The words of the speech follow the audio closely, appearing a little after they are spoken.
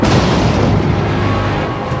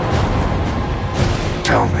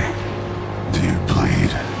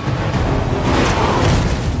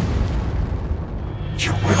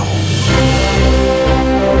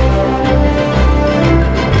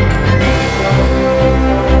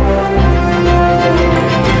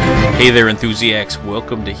Hey there, enthusiasts.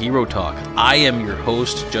 Welcome to Hero Talk. I am your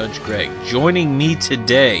host, Judge Greg. Joining me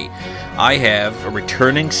today, I have a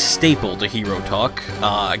returning staple to Hero Talk,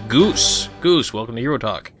 Goose. Goose, welcome to Hero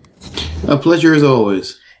Talk. A pleasure as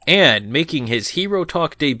always. And making his Hero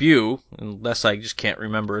Talk debut, unless I just can't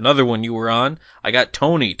remember another one you were on, I got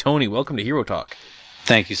Tony. Tony, welcome to Hero Talk.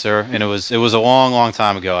 Thank you, sir. And it was a long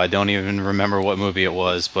time ago. I don't even remember what movie it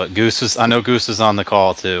was, but I know Goose was on the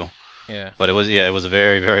call too. Yeah. But it was a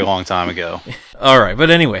very, very long time ago. All right, but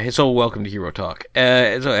anyway, so welcome to Hero Talk.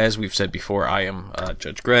 As we've said before, I am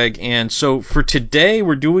Judge Greg, and so for today,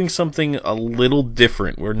 we're doing something a little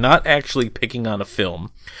different. We're not actually picking on a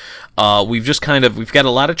film. We've got a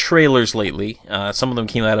lot of trailers lately. Some of them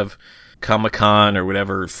came out of Comic-Con or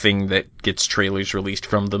whatever thing that gets trailers released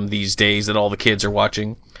from them these days that all the kids are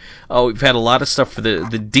watching. We've had a lot of stuff for the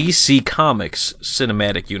DC Comics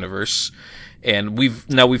cinematic universe. And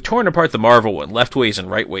we've torn apart the Marvel one, left ways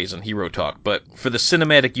and right ways on Hero Talk, but for the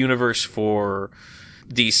cinematic universe for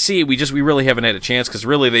DC, we really haven't had a chance because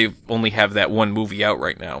really they only have that one movie out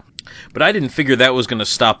right now. But I didn't figure that was going to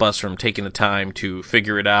stop us from taking the time to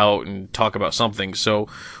figure it out and talk about something. So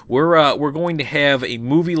we're going to have a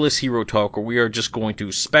movieless Hero Talk where we are just going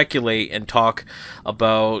to speculate and talk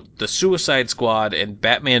about the Suicide Squad and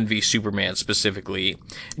Batman v Superman specifically,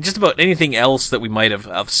 and just about anything else that we might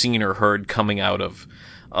have seen or heard coming out of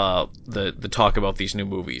the talk about these new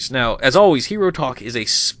movies. Now, as always, Hero Talk is a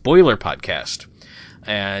spoiler podcast.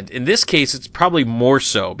 And in this case, it's probably more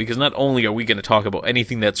so, because not only are we going to talk about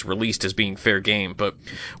anything that's released as being fair game, but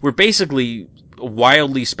we're basically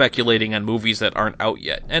wildly speculating on movies that aren't out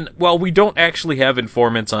yet. And while we don't actually have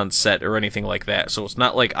informants on set or anything like that, so it's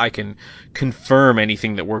not like I can confirm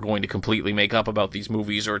anything that we're going to completely make up about these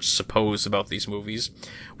movies or suppose about these movies,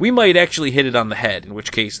 we might actually hit it on the head, in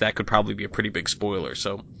which case that could probably be a pretty big spoiler.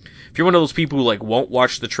 So if you're one of those people who won't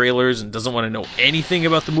watch the trailers and doesn't want to know anything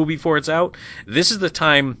about the movie before it's out, this is the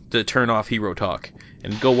time to turn off Hero Talk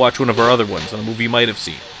and go watch one of our other ones on a movie you might have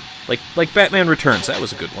seen. Like Batman Returns, that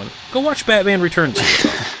was a good one. Go watch Batman Returns.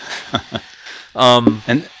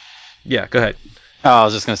 And yeah, go ahead. I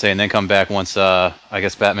was just gonna say, and then come back once I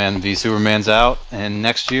guess Batman v Superman's out, and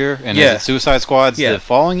next year, and is it Suicide Squad's the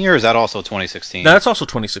following year? Or is that also 2016? No, that's also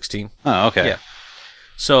 2016. Oh, okay. Yeah.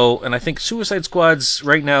 So, and I think Suicide Squad's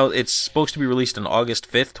right now, it's supposed to be released on August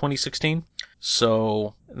 5th, 2016.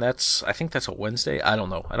 So, I think that's a Wednesday? I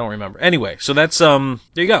don't know. I don't remember. Anyway, so that's, there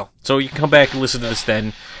you go. So you can come back and listen to this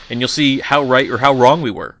then, and you'll see how right or how wrong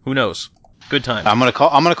we were. Who knows? Good time. I'm gonna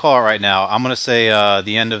call it right now. I'm gonna say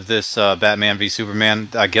the end of this Batman v Superman.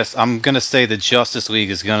 I guess I'm gonna say the Justice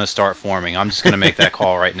League is gonna start forming. I'm just gonna make that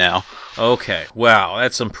call right now. Okay. Wow,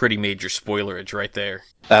 that's some pretty major spoilerage right there.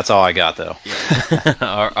 That's all I got, though.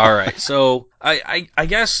 Yeah. All right. So I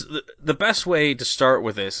guess the best way to start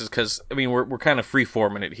with this is because I mean we're kind of free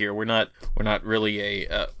forming it here. We're not really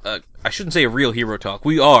I shouldn't say a real Hero Talk.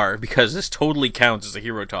 We are, because this totally counts as a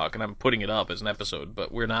Hero Talk, and I'm putting it up as an episode.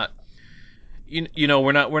 But we're not.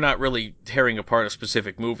 We're not really tearing apart a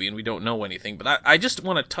specific movie, and we don't know anything. But I just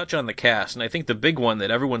want to touch on the cast, and I think the big one that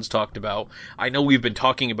everyone's talked about. I know we've been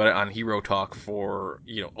talking about it on Hero Talk for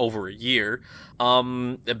over a year.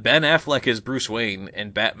 Ben Affleck as Bruce Wayne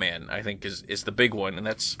and Batman, I think is the big one, and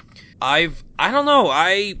that's I don't know.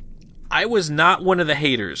 I was not one of the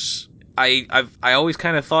haters. I always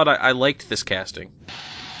kind of thought I liked this casting.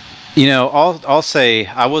 I'll say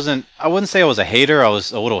I wouldn't say I was a hater. I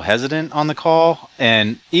was a little hesitant on the call,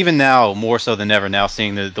 and even now, more so than ever, now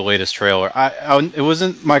seeing the latest trailer, it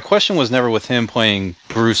wasn't, my question was never with him playing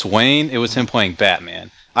Bruce Wayne. It was him playing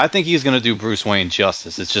Batman. I think he's going to do Bruce Wayne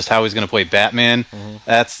justice. It's just how he's going to play Batman.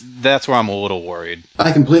 Mm-hmm. That's where I'm a little worried.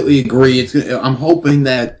 I completely agree. I'm hoping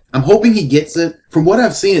he gets it. From what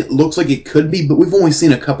I've seen, it looks like it could be, but we've only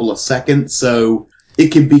seen a couple of seconds, so it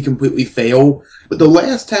could be completely fail. But the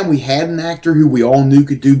last time we had an actor who we all knew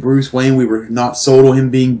could do Bruce Wayne, we were not sold on him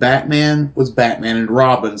being Batman, was Batman and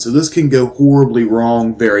Robin. So this can go horribly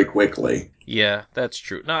wrong very quickly. Yeah, that's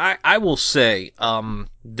true. Now, I will say,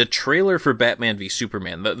 the trailer for Batman v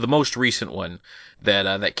Superman, the most recent one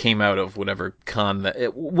that came out of whatever con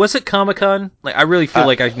was it Comic-Con? I really feel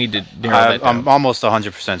like I need to narrow that down. I'm almost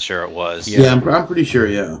 100% sure it was. Yeah, I'm pretty sure.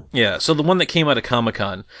 Yeah. Yeah. So the one that came out of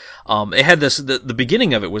Comic-Con, it had the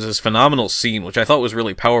beginning of it was this phenomenal scene, which I thought was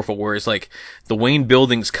really powerful, where it's like the Wayne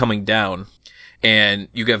building's coming down. And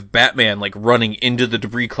you have Batman running into the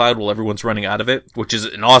debris cloud while everyone's running out of it, which is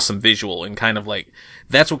an awesome visual, and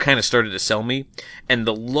that's what kind of started to sell me. And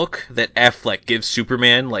the look that Affleck gives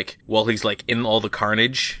Superman, while he's in all the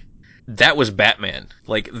carnage, that was Batman.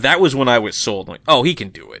 Like, that was when I was sold. Like, oh, he can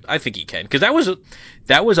do it. I think he can. Because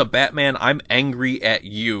that was a Batman, I'm angry at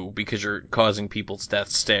you because you're causing people's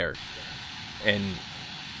deaths stare. And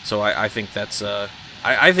so I think that's,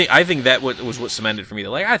 I think that was what cemented for me.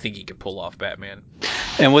 Like, I think he could pull off Batman.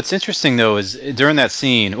 And what's interesting though is during that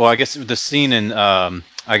scene, well, I guess the scene in,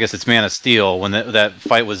 I guess it's Man of Steel when that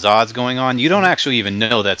fight with Zod's going on. You don't actually even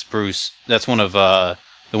know that's Bruce. That's one of the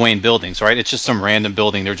Wayne buildings, right? It's just some random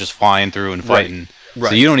building they're just flying through and fighting. Right.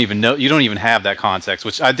 So you don't even know. You don't even have that context,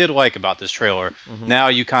 which I did like about this trailer. Mm-hmm. Now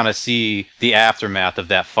you kind of see the aftermath of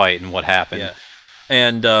that fight and what happened. Yeah.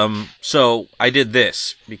 And so I did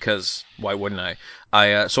this because why wouldn't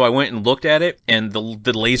I? So I went and looked at it, and the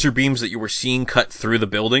laser beams that you were seeing cut through the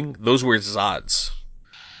building, those were Zod's.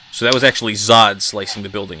 So that was actually Zod slicing the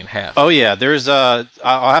building in half. Oh yeah, there's I'll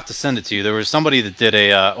have to send it to you. There was somebody that did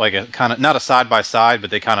a like a kind of not a side by side,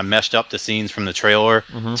 but they kind of meshed up the scenes from the trailer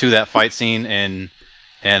to that fight scene and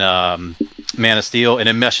Man of Steel, and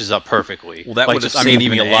it meshes up perfectly. Well, that would have saved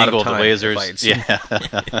me a lot of time. The lasers,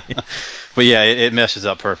 yeah. But yeah, it meshes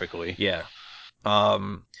up perfectly. Yeah.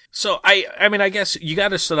 So I mean, I guess you got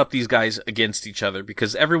to set up these guys against each other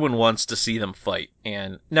because everyone wants to see them fight.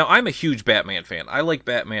 And now I'm a huge Batman fan. I like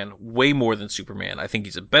Batman way more than Superman. I think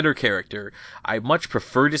he's a better character. I much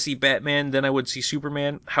prefer to see Batman than I would see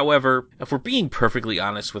Superman. However, if we're being perfectly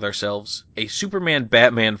honest with ourselves, a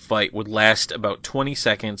Superman-Batman fight would last about 20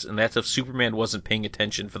 seconds, and that's if Superman wasn't paying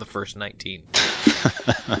attention for the first 19.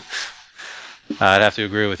 I'd have to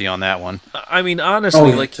agree with you on that one. I mean,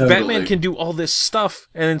 honestly, totally. Batman can do all this stuff,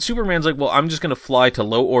 and then Superman's like, well, I'm just going to fly to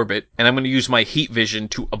low orbit, and I'm going to use my heat vision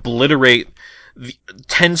to obliterate the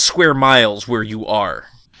 10 square miles where you are.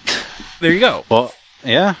 There you go. Well,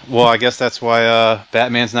 yeah. Well, I guess that's why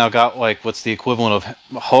Batman's now got, like, what's the equivalent of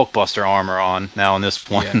Hulkbuster armor on now in this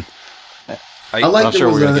one. Yeah. I like there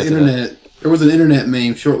was an internet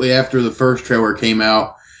meme shortly after the first trailer came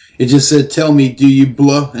out. It just said, "Tell me, do you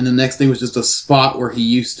bluh?" And the next thing was just a spot where he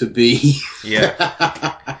used to be.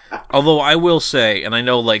 Yeah. Although I will say, and I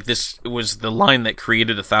know like this was the line that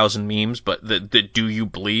created 1,000 memes, but the "Do you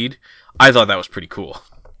bleed?" I thought that was pretty cool.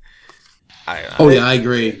 Yeah, I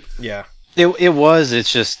agree. Yeah. It was.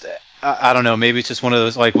 It's just I don't know. Maybe it's just one of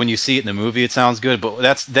those like when you see it in the movie, it sounds good, but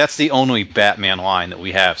that's the only Batman line that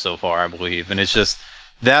we have so far, I believe, and it's just.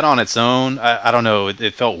 That on its own, I don't know.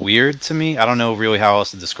 It felt weird to me. I don't know really how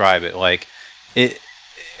else to describe it. Like,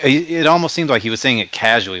 it almost seemed like he was saying it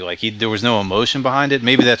casually. Like there was no emotion behind it.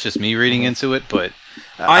 Maybe that's just me reading into it, but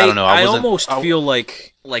I don't know. I almost feel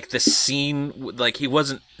like the scene, like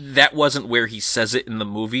that wasn't where he says it in the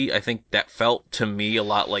movie. I think that felt to me a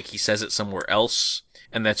lot like he says it somewhere else,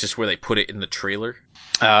 and that's just where they put it in the trailer.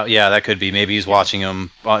 Yeah, that could be. Maybe he's watching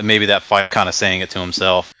him. Maybe that fight kind of saying it to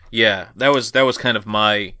himself. Yeah, that was kind of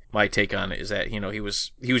my take on it, is that, he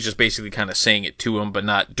was just basically kind of saying it to him, but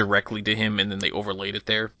not directly to him, and then they overlaid it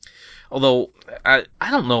there. Although, I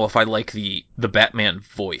don't know if I like the Batman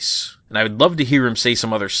voice. And I would love to hear him say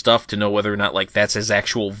some other stuff to know whether or not, like, that's his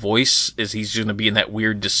actual voice, is he's gonna be in that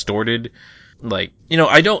weird distorted, like,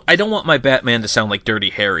 I don't want my Batman to sound like Dirty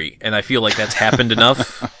Harry, and I feel like that's happened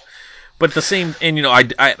enough. But the same, and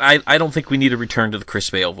I don't think we need to return to the Chris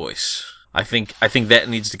Bale voice. I think that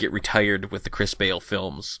needs to get retired with the Chris Bale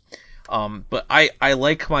films. But I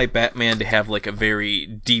like my Batman to have like a very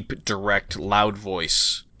deep, direct, loud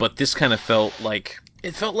voice. But this kind of felt like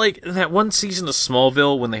that one season of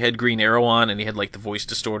Smallville when they had Green Arrow on and he had like the voice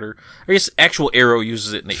distorter. I guess actual Arrow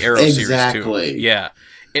uses it in the Arrow series too. Yeah.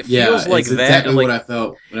 It feels like that. Exactly like, what I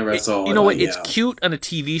felt whenever I saw it. You know what? It's cute on a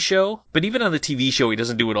TV show, but even on the TV show, he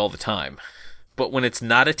doesn't do it all the time. But when it's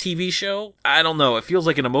not a TV show, I don't know. It feels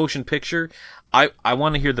like an emotion picture. I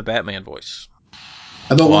want to hear the Batman voice.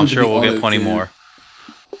 I'm sure we'll get plenty more.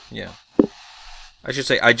 Yeah. I should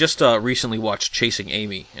say, I just recently watched Chasing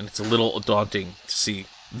Amy, and it's a little daunting to see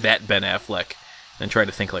that Ben Affleck and try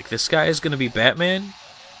to think, like, this guy is going to be Batman?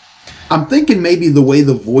 I'm thinking maybe the way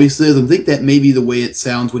the voice is, I think that maybe the way it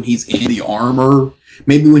sounds when he's in the armor.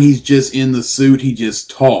 Maybe when he's just in the suit, he just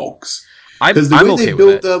talks. Because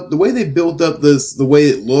the way they built up this, the way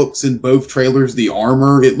it looks in both trailers, the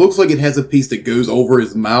armor, it looks like it has a piece that goes over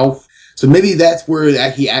his mouth. So maybe that's where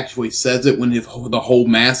he actually says it when the whole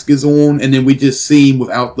mask is on, and then we just see him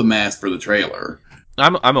without the mask for the trailer.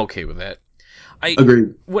 I'm okay with that.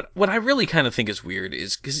 Agreed. What I really kind of think is weird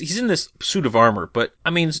is because he's in this suit of armor, but I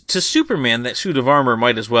mean, to Superman, that suit of armor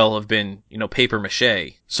might as well have been, paper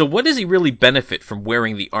mache. So what does he really benefit from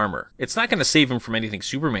wearing the armor? It's not going to save him from anything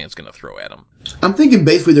Superman's going to throw at him. I'm thinking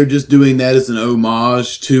basically they're just doing that as an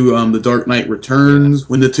homage to The Dark Knight Returns. Yeah.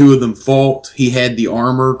 When the two of them fought, he had the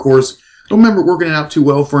armor. Of course, don't remember it working out too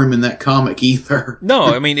well for him in that comic either. No,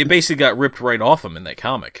 I mean, it basically got ripped right off him in that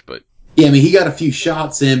comic, but... Yeah, I mean, he got a few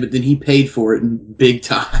shots in, but then he paid for it in big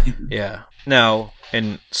time. Yeah. Now,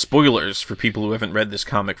 and spoilers for people who haven't read this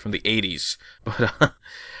comic from the 80s, but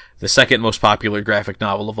the second most popular graphic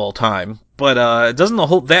novel of all time. But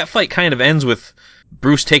doesn't that fight kind of ends with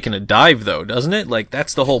Bruce taking a dive, though, doesn't it? Like,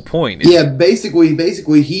 that's the whole point. Yeah, basically, he's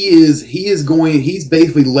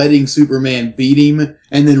basically letting Superman beat him,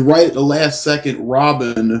 and then right at the last second,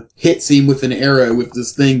 Robin hits him with an arrow with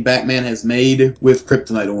this thing Batman has made with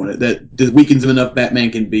kryptonite on it that weakens him enough Batman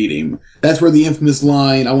can beat him. That's where the infamous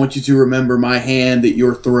line, "I want you to remember my hand at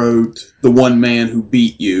your throat, the one man who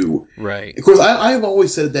beat you." Right. Of course, I have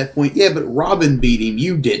always said at that point, yeah, but Robin beat him,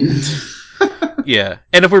 you didn't. Yeah,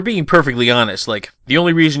 and if we're being perfectly honest, like, the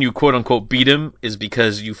only reason you quote-unquote beat him is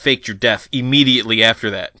because you faked your death immediately after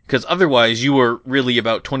that. Because otherwise, you were really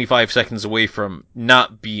about 25 seconds away from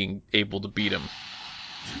not being able to beat him.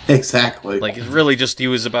 Exactly. Like, it's really just, he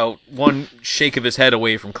was about one shake of his head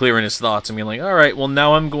away from clearing his thoughts and being like, alright, well,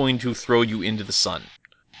 now I'm going to throw you into the sun.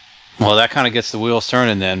 Well, that kind of gets the wheels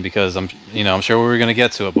turning then, because I'm sure we were going to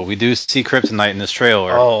get to it, but we do see kryptonite in this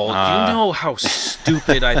trailer. Oh, do you know how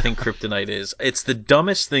stupid I think kryptonite is? It's the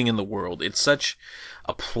dumbest thing in the world. It's such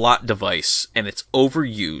a plot device, and it's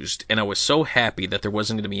overused, and I was so happy that there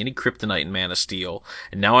wasn't going to be any kryptonite in Man of Steel,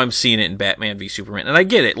 and now I'm seeing it in Batman v Superman. And I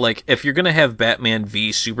get it, like, if you're going to have Batman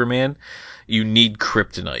v Superman, you need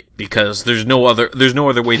kryptonite, because there's no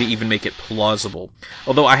other way to even make it plausible.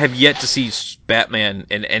 Although I have yet to see Batman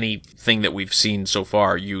in anything that we've seen so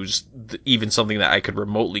far use even something that I could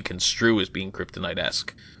remotely construe as being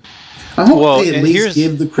kryptonite-esque. I hope they at least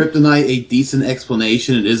give the kryptonite a decent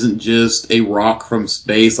explanation. It isn't just a rock from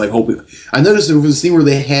space. I noticed there was a scene where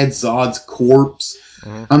they had Zod's corpse.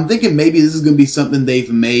 Mm-hmm. I'm thinking maybe this is going to be something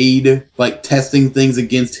they've made, like testing things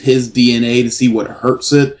against his DNA to see what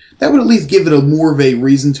hurts it. That would at least give it more of a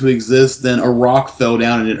reason to exist than a rock fell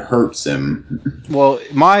down and it hurts him. Well,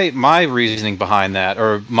 my reasoning behind that,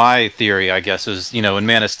 or my theory, I guess, is, in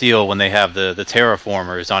Man of Steel, when they have the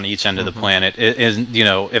terraformers on each end of the planet,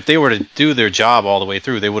 if they were to do their job all the way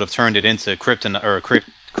through, they would have turned it into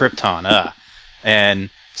Krypton. And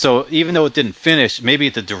so even though it didn't finish, maybe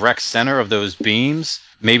at the direct center of those beams,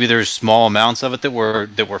 maybe there's small amounts of it that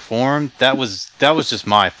were formed. That was just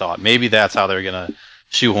my thought. Maybe that's how they're gonna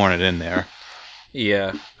shoehorn it in there.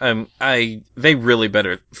 Yeah, they really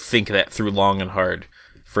better think that through long and hard,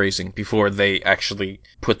 phrasing, before they actually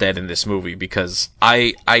put that in this movie, because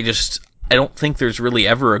I don't think there's really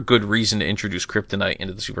ever a good reason to introduce kryptonite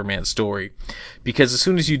into the Superman story, because as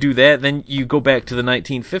soon as you do that, then you go back to the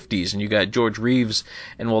 1950s and you got George Reeves,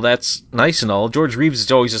 and while that's nice and all, George Reeves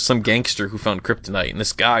is always just some gangster who found kryptonite, and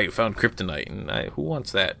this guy who found kryptonite, and who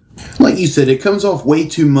wants that? Like you said, it comes off way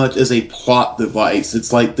too much as a plot device.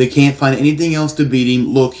 It's like they can't find anything else to beat him.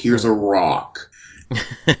 Look, here's a rock.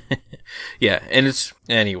 Yeah, and it's,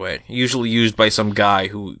 anyway, usually used by some guy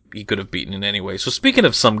who he could have beaten in any way. So speaking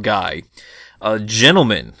of some guy,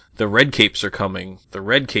 gentlemen, the Red Capes are coming. The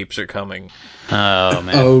Red Capes are coming. Oh,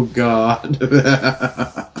 man. Oh, God.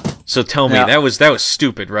 So tell me, that was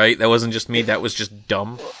stupid, right? That wasn't just me, that was just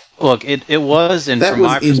dumb? Look, it was, and that from was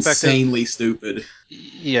my perspective, insanely stupid.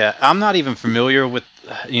 Yeah, I'm not even familiar with,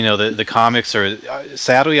 the comics, or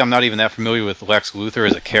sadly, I'm not even that familiar with Lex Luthor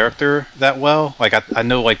as a character that well. Like, I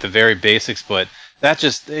know, like, the very basics, but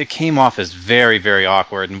it came off as very, very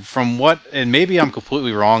awkward. And maybe I'm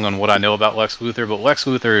completely wrong on what I know about Lex Luthor, but Lex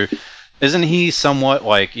Luthor, isn't he somewhat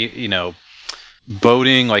like,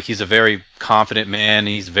 boating, like he's a very confident man,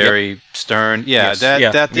 he's very stern. Yeah,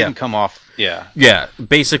 yes. that didn't come off. Yeah. Yeah,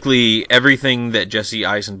 basically everything that Jesse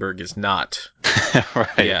Eisenberg is not.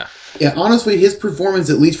 Right. Yeah. Yeah, honestly, his performance,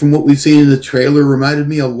 at least from what we've seen in the trailer, reminded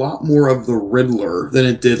me a lot more of the Riddler than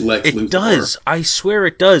it did Lex Luthor. It does. I swear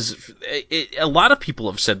it does. A lot of people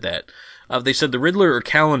have said that. They said the Riddler or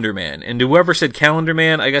Calendar Man. And whoever said Calendar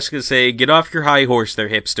Man, I guess could say, get off your high horse there,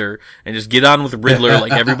 hipster, and just get on with Riddler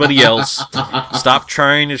like everybody else. Stop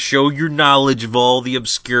trying to show your knowledge of all the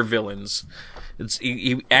obscure villains.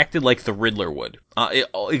 He acted like the Riddler would.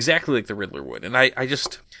 Exactly like the Riddler would. And I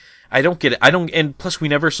don't get it. And plus we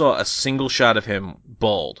never saw a single shot of him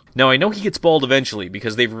bald. Now I know he gets bald eventually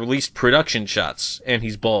because they've released production shots and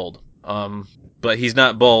he's bald. But he's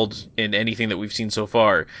not bald in anything that we've seen so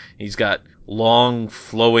far. He's got long,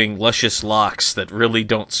 flowing, luscious locks that really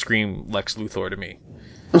don't scream Lex Luthor to me.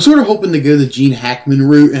 I'm sort of hoping to go the Gene Hackman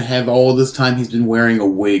route and have all this time he's been wearing a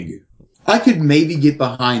wig. I could maybe get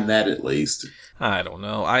behind that at least. I don't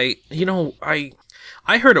know. I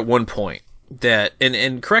heard at one point that,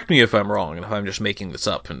 and correct me if I'm wrong and if I'm just making this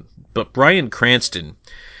up, but Bryan Cranston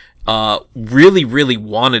really, really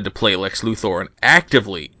wanted to play Lex Luthor and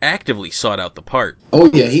actively sought out the part. Oh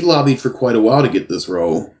yeah, he lobbied for quite a while to get this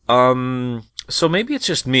role. So maybe it's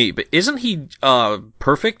just me, but isn't he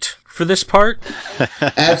perfect for this part?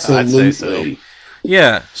 Absolutely. I'd say so.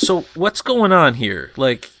 Yeah. So what's going on here?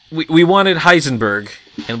 Like we wanted Heisenberg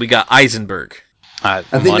and we got Eisenberg. I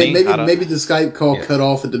think Money? maybe the Skype call cut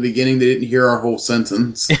off at the beginning. They didn't hear our whole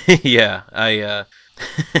sentence. Yeah, I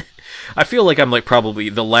feel like I'm like probably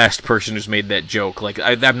the last person who's made that joke. Like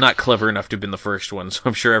I'm not clever enough to have been the first one, so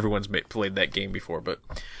I'm sure everyone's played that game before.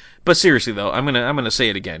 But seriously though, I'm gonna say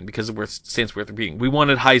it again because it stands worth repeating. We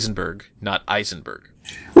wanted Heisenberg, not Eisenberg.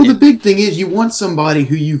 Well, the big thing is you want somebody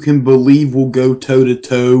who you can believe will go toe to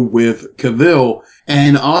toe with Cavill.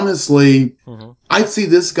 And honestly, I see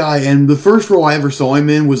this guy, and the first role I ever saw him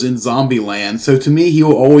in was in Zombieland. So to me, he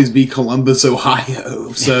will always be Columbus,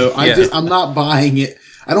 Ohio. So I'm not buying it.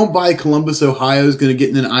 I don't buy Columbus, Ohio is going to get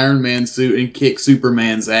in an Iron Man suit and kick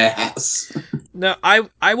Superman's ass. Now,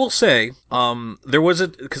 I will say, there was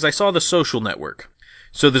because I saw The Social Network.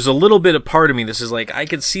 So there's a little bit of part of me this is like, I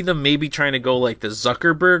could see them maybe trying to go like the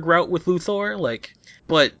Zuckerberg route with Luthor,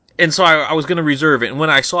 and so I was going to reserve it. And when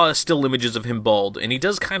I saw still images of him bald, and he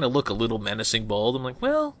does kind of look a little menacing bald, I'm like,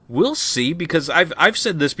 well, we'll see, because I've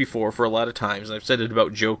said this before for a lot of times, and I've said it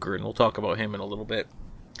about Joker, and we'll talk about him in a little bit,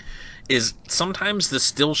 is sometimes the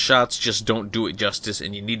still shots just don't do it justice,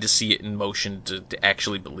 and you need to see it in motion to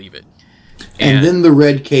actually believe it. And then the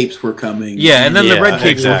red capes were coming. Yeah, and then the red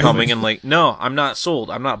capes exactly. were coming, and like, no, I'm not sold.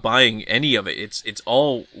 I'm not buying any of it. It's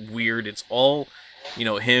all weird. It's all,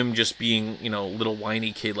 him just being, little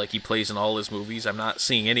whiny kid like he plays in all his movies. I'm not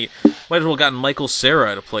seeing any. Might as well gotten Michael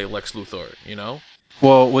Cera to play Lex Luthor,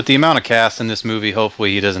 Well, with the amount of cast in this movie,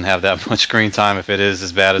 hopefully he doesn't have that much screen time if it is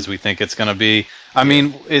as bad as we think it's going to be. I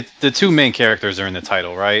mean, the two main characters are in the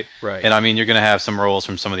title, right? Right. And I mean, you're going to have some roles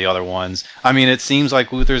from some of the other ones. I mean, it seems like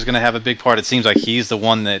Luthor's going to have a big part. It seems like he's the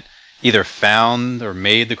one that either found or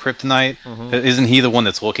made the kryptonite. Mm-hmm. Isn't he the one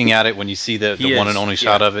that's looking at it when you see the one and only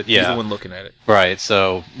shot of it? Yeah. He's the one looking at it. Right.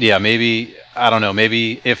 So, yeah, maybe, I don't know,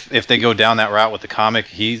 maybe if they go down that route with the comic,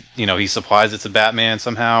 he supplies it to Batman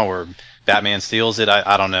somehow, or Batman steals it.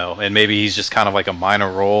 I don't know. And maybe he's just kind of like a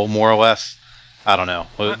minor role, more or less. I don't know.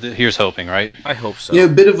 Well, here's hoping, right? I hope so. A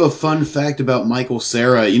bit of a fun fact about Michael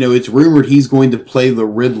Cera. It's rumored he's going to play the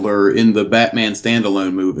Riddler in the Batman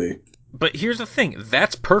standalone movie. But here's the thing.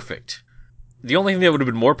 That's perfect. The only thing that would have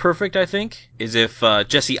been more perfect, I think, is if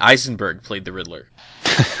Jesse Eisenberg played the Riddler.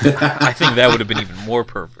 I think that would have been even more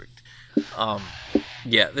perfect.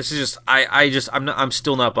 Yeah, this is just I'm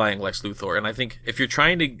still not buying Lex Luthor, and I think if you're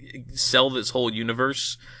trying to sell this whole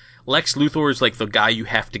universe, Lex Luthor is like the guy you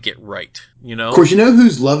have to get right, Of course,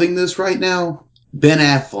 who's loving this right now? Ben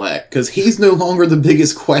Affleck, because he's no longer the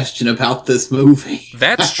biggest question about this movie.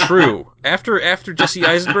 That's true. After Jesse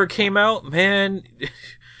Eisenberg came out, man,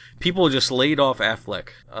 people just laid off Affleck.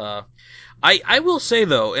 I will say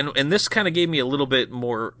though, and this kind of gave me a little bit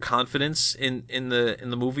more confidence in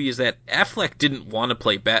the movie, is that Affleck didn't want to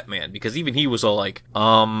play Batman, because even he was all like,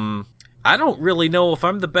 I don't really know if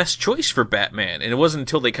I'm the best choice for Batman. And it wasn't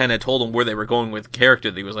until they kind of told him where they were going with the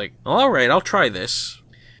character that he was like, all right, I'll try this.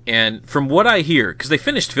 And from what I hear, because they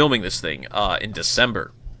finished filming this thing in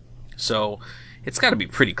December, so it's got to be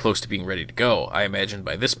pretty close to being ready to go, I imagine,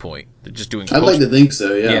 by this point. They're just doing I'd like to think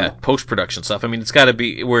so, yeah. Yeah, post-production stuff. I mean, it's got to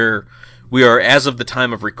be where we are, as of the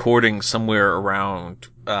time of recording, somewhere around,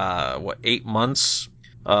 8 months?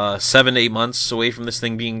 7 to 8 months away from this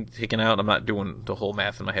thing being taken out. I'm not doing the whole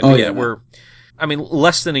math in my head. Oh, but yeah, we're,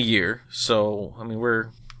 less than a year. So,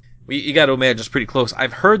 you got to imagine it's pretty close.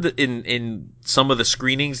 I've heard that in some of the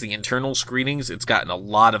screenings, the internal screenings, it's gotten a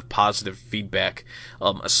lot of positive feedback,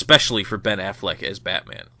 especially for Ben Affleck as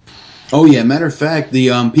Batman. Oh yeah, matter of fact, the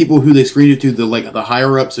people who they screened it to, the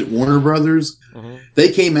higher ups at Warner Brothers,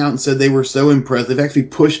 they came out and said they were so impressed. They've actually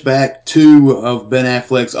pushed back 2 of Ben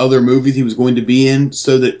Affleck's other movies he was going to be in,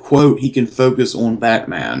 so that, quote, he can focus on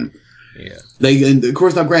Batman. Yeah. And of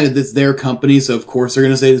course, now granted, it's their company, so of course they're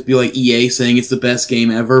going to say this, be like EA saying it's the best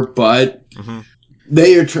game ever, but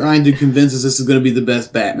they are trying to convince us this is going to be the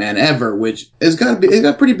best Batman ever, which it's got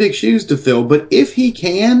pretty big shoes to fill. But if he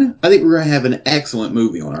can, I think we're going to have an excellent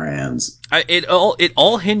movie on our hands. It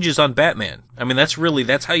all hinges on Batman. I mean, that's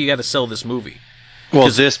how you got to sell this movie. Well,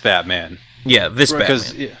 this Batman. Yeah, this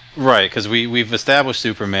Batman. Right, because we've established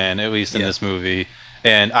Superman, at least in this movie.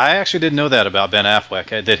 And I actually didn't know that about Ben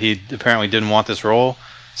Affleck, that he apparently didn't want this role.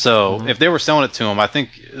 So if they were selling it to him, I think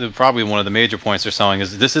probably one of the major points they're selling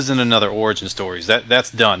is this isn't another origin story. That's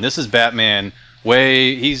done. This is Batman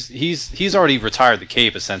he's already retired the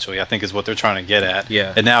cape, essentially, I think is what they're trying to get at.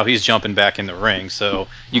 Yeah. And now he's jumping back in the ring, so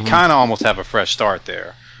you kind of almost have a fresh start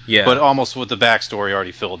there. Yeah. But almost with the backstory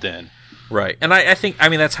already filled in. Right. And I think, I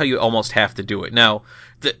mean, that's how you almost have to do it. Now,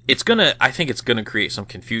 I think it's gonna create some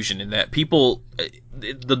confusion in that people,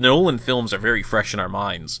 the Nolan films are very fresh in our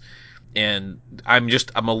minds. And I'm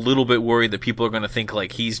a little bit worried that people are gonna think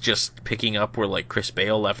like he's just picking up where like Chris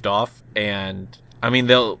Bale left off. And I mean,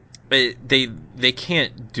 they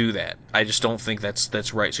can't do that. I just don't think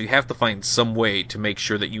that's right. So you have to find some way to make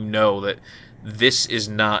sure that you know that this is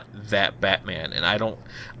not that Batman. And I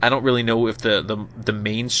don't really know if the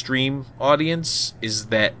mainstream audience is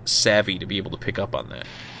that savvy to be able to pick up on that.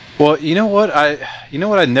 Well, you know what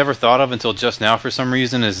I never thought of until just now for some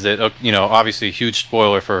reason is that obviously a huge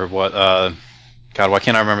spoiler for what God, why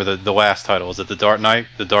can't I remember the last title? Is it The Dark Knight?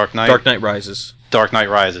 The Dark Knight? Dark Knight Rises. Dark Knight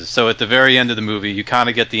Rises. So at the very end of the movie, you kind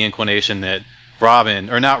of get the inclination that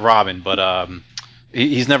Robin, or not Robin, but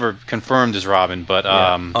he's never confirmed as Robin, but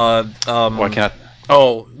why can't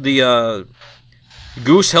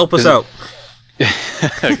Goose, help us out.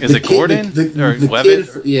 Is it Gordon or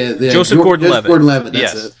Levitt? Joseph Gordon-Levitt. Gordon-Levitt,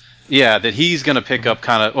 that's yes. it. Yeah, that he's going to pick up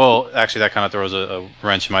kind of. Well, actually, that kind of throws a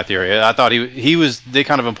wrench in my theory. I thought he was. They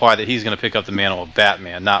kind of imply that he's going to pick up the mantle of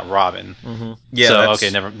Batman, not Robin. Mm-hmm. Yeah. So okay,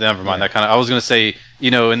 never mind. Yeah. That kind of. I was going to say,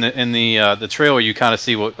 in the trailer, you kind of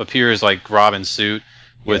see what appears like Robin's suit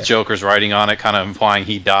with Joker's writing on it, kind of implying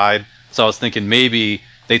he died. So I was thinking maybe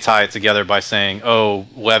they tie it together by saying, "Oh,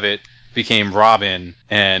 Levitt became Robin,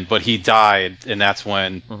 but he died, and that's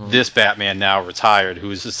when this Batman now retired,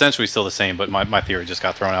 who's essentially still the same, but my theory just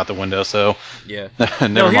got thrown out the window, so yeah.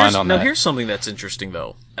 never mind on that. Now here's something that's interesting,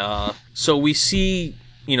 though. So we see,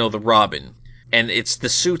 the Robin, and it's the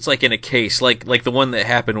suit's like in a case, like the one that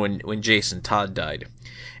happened when Jason Todd died.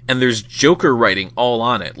 And there's Joker writing all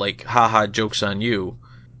on it, like, haha, joke's on you.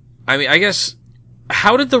 I mean, I guess,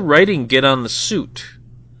 how did the writing get on the suit?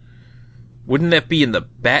 Wouldn't that be in the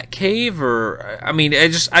Batcave? Or, I mean,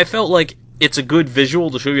 I felt like it's a good visual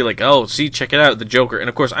to show you, like, oh, see, check it out, the Joker. And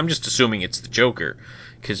of course, I'm just assuming it's the Joker,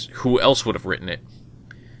 because who else would have written it?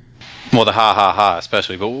 Well, the ha ha ha,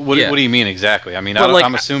 especially. But what do you mean exactly? I mean,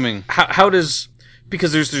 I'm assuming. How does.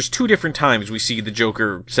 Because there's two different times we see the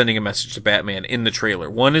Joker sending a message to Batman in the trailer.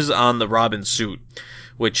 One is on the Robin suit,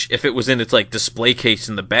 which, if it was in its, like, display case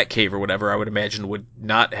in the Batcave or whatever, I would imagine would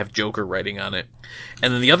not have Joker writing on it.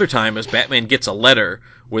 And then the other time is Batman gets a letter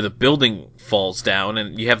where the building falls down,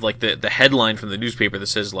 and you have, like, the headline from the newspaper that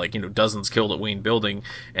says, like, dozens killed at Wayne Building,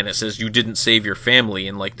 and it says, you didn't save your family,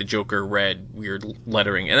 in, like, the Joker red weird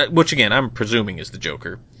lettering, and which, again, I'm presuming is the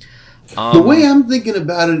Joker. The way I'm thinking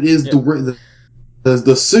about it is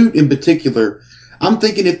the suit in particular. I'm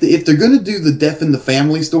thinking if they're going to do the death in the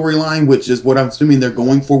family storyline, which is what I'm assuming they're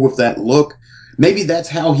going for with that look, maybe that's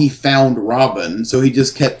how he found Robin, so he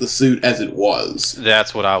just kept the suit as it was.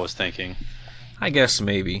 That's what I was thinking. I guess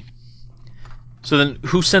maybe. So then,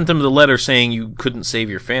 who sent them the letter saying you couldn't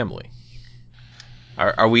save your family?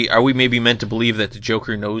 Are we maybe meant to believe that the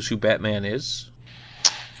Joker knows who Batman is?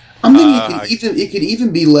 I'm thinking it could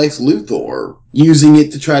even be Lex Luthor using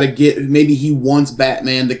it to try to get. Maybe he wants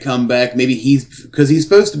Batman to come back. Maybe because he's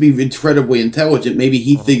supposed to be incredibly intelligent. Maybe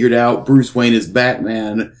he figured out Bruce Wayne is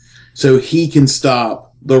Batman, so he can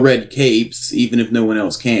stop the Red Capes, even if no one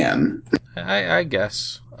else can. I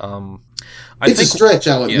guess. It's a stretch,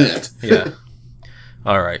 I'll admit. Yeah.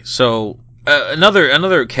 All right. So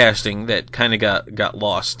another casting that kind of got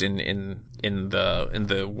lost in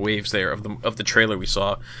the waves there of the trailer we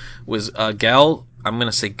saw was Gal. I'm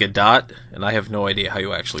gonna say Gadot, and I have no idea how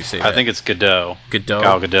you actually say that. I think it's Gadot.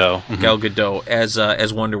 Gal Gadot. Mm-hmm. Gal Gadot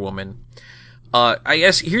as Wonder Woman. I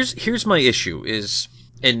guess here's my issue is,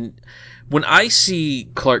 and when I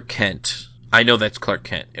see Clark Kent, I know that's Clark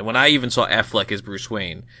Kent, and when I even saw Affleck as Bruce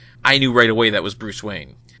Wayne, I knew right away that was Bruce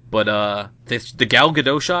Wayne. But the Gal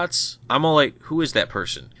Gadot shots, I'm all like, who is that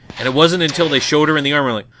person? And it wasn't until they showed her in the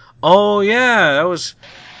armor, like, oh yeah,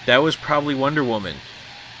 that was probably Wonder Woman.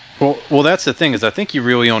 Well, that's the thing, is I think you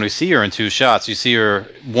really only see her in two shots. You see her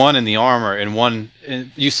one in the armor and one.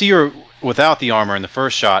 You see her without the armor in the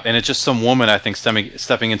first shot, and it's just some woman, I think,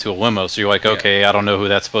 stepping into a limo. So you're like, okay, I don't know who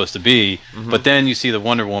that's supposed to be. Mm-hmm. But then you see the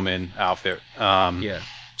Wonder Woman outfit.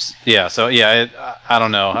 Yeah. So I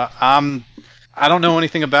don't know. I don't know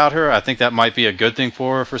anything about her. I think that might be a good thing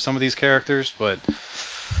for some of these characters, but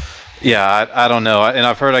yeah, I don't know. And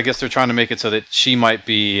I've heard, I guess they're trying to make it so that she might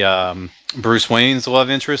be Bruce Wayne's love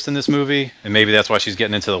interest in this movie, and maybe that's why she's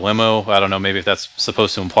getting into the limo. I don't know, maybe if that's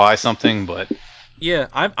supposed to imply something, but Yeah,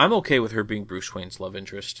 I'm okay with her being Bruce Wayne's love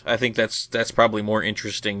interest. I think that's probably more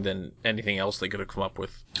interesting than anything else they could have come up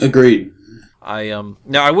with. Agreed. Now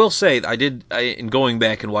I will say in going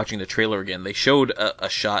back and watching the trailer again, they showed a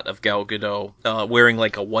shot of Gal Gadot wearing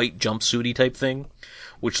like a white jumpsuity type thing,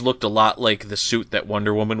 which looked a lot like the suit that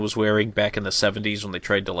Wonder Woman was wearing back in the 70s when they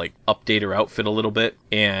tried to like update her outfit a little bit,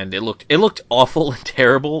 and it looked awful and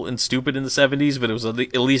terrible and stupid in the 70s, but it was at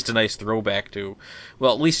least a nice throwback to,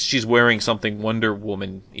 well, at least she's wearing something Wonder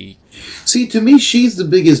Woman-y. See, to me, she's the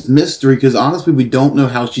biggest mystery because honestly, we don't know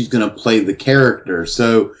how she's going to play the character.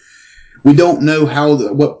 So we don't know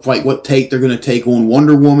what take they're going to take on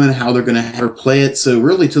Wonder Woman, how they're going to have her play it. So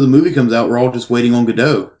really, till the movie comes out, we're all just waiting on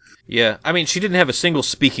Godot. Yeah, I mean, she didn't have a single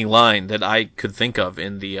speaking line that I could think of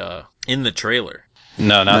in the trailer.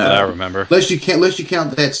 No, not that I remember. Unless you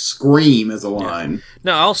count that scream as a line. Yeah.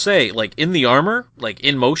 No, I'll say, like, in the armor, like,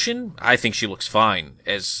 in motion, I think she looks fine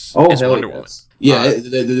as Wonder Woman. Yeah,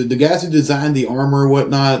 the guys who designed the armor and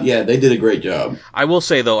whatnot, yeah, they did a great job. I will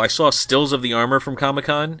say, though, I saw stills of the armor from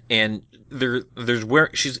Comic-Con, and there's where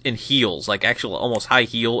she's in heels, like actual almost high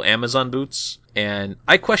heel Amazon boots, and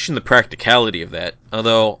I question the practicality of that,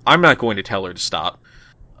 although I'm not going to tell her to stop.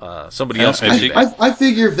 Somebody else can do that. I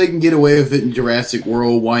figure if they can get away with it in Jurassic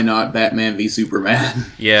World, why not Batman v Superman?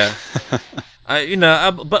 Yeah.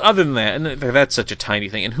 But other than that, and that's such a tiny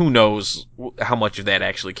thing, and who knows how much of that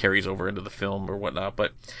actually carries over into the film or whatnot,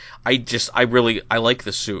 but I like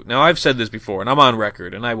the suit. Now, I've said this before, and I'm on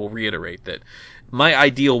record, and I will reiterate that my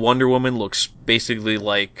ideal Wonder Woman looks basically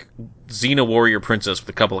like Xena Warrior Princess with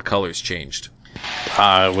a couple of colors changed.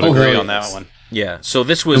 I would agree on that one. Yeah, so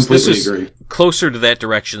this was closer to that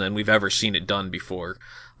direction than we've ever seen it done before.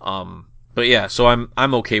 But yeah, so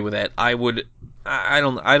I'm okay with that. I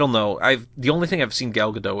don't know. The only thing I've seen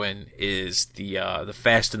Gal Gadot in is the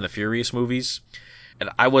Fast and the Furious movies, and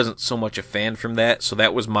I wasn't so much a fan from that. So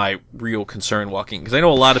that was my real concern walking, because I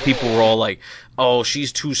know a lot of people were all like, "Oh,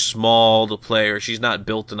 she's too small to play, or she's not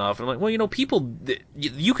built enough." And I'm like, well, people,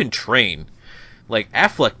 you can train. Like,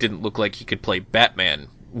 Affleck didn't look like he could play Batman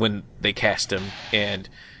when they cast him, and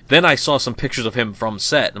then I saw some pictures of him from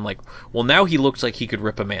set, and I'm like, well, now he looks like he could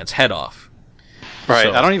rip a man's head off. Right.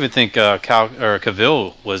 So, I don't even think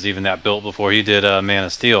Cavill was even that built before he did Man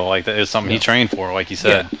of Steel. Like, that is something he trained for, like you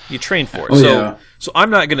said. Yeah, he trained for it. So I'm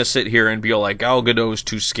not going to sit here and be all like, Gal Gadot's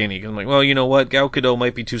too skinny. I'm like, well, you know what? Gal Gadot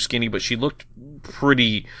might be too skinny, but she looked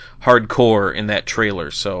pretty hardcore in that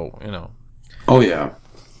trailer, so, you know. Oh, yeah.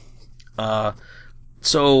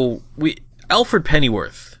 So, Alfred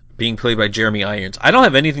Pennyworth being played by Jeremy Irons. I don't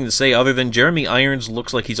have anything to say other than Jeremy Irons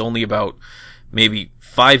looks like he's only about maybe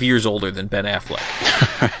 5 years older than Ben Affleck.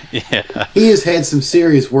 Yeah. He has had some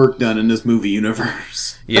serious work done in this movie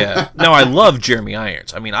universe. Yeah. No, I love Jeremy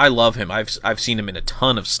Irons. I mean, I love him. I've seen him in a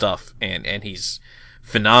ton of stuff, and he's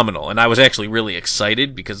phenomenal. And I was actually really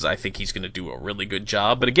excited because I think he's going to do a really good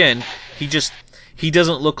job. But again, he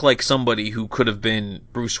doesn't look like somebody who could have been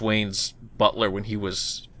Bruce Wayne's butler when he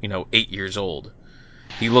was, 8 years old.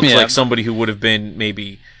 He looks like somebody who would have been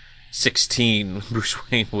maybe 16 when Bruce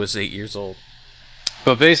Wayne was 8 years old.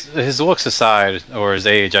 But his looks aside, or his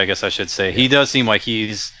age, I guess I should say, he does seem like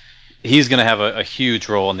he's going to have a huge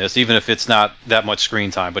role in this, even if it's not that much screen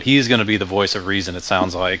time. But he's going to be the voice of reason, it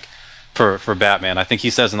sounds like, for Batman. I think he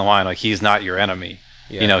says in the line, like, he's not your enemy.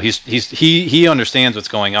 Yeah. He understands what's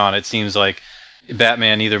going on. It seems like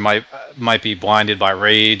Batman either might be blinded by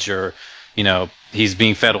rage, or he's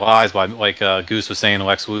being fed lies by, like Goose was saying,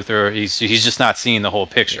 Lex Luthor. He's just not seeing the whole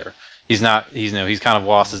picture. He's kind of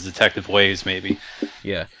lost his detective ways, maybe.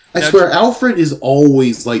 Yeah. I swear, Alfred is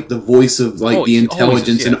always like the voice of the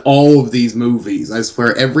intelligence in all of these movies. I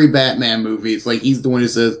swear, every Batman movie, it's like he's the one who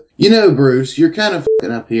says, Bruce, you're kind of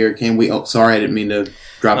f***ing up here. Can we? Oh, sorry, I didn't mean to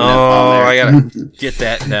drop an F-bomb there. I gotta get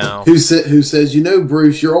that now. Who says,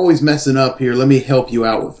 Bruce, you're always messing up here. Let me help you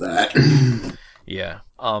out with that. Yeah.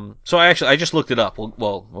 So I just looked it up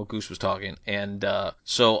while Goose was talking, and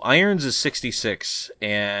so Irons is 66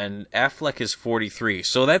 and Affleck is 43.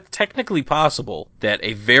 So that's technically possible that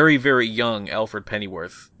a very, very young Alfred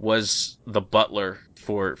Pennyworth was the butler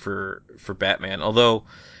for Batman. Although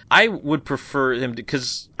I would prefer him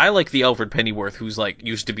because I like the Alfred Pennyworth who's like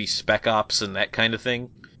used to be Spec Ops and that kind of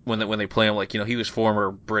thing. When they play him, like, he was former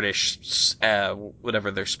British, whatever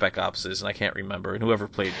their Spec Ops is, and I can't remember. And whoever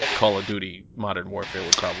played Call of Duty Modern Warfare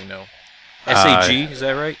would probably know. SAG, is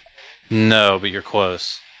that right? No, but you're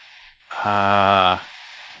close.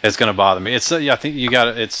 It's gonna bother me. It's I think you got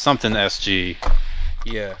it. It's something SG.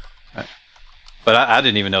 Yeah. But I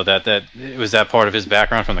didn't even know that it was that part of his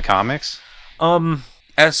background from the comics.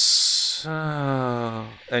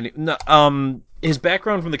 his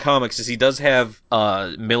background from the comics is he does have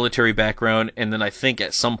a military background, and then I think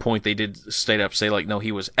at some point they did straight up say like, no,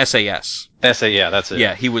 he was SAS. Yeah, that's it.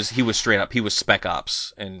 Yeah, he was straight up. He was Spec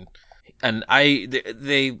Ops, and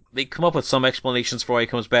they come up with some explanations for why he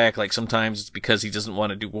comes back. Like sometimes it's because he doesn't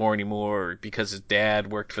want to do war anymore, or because his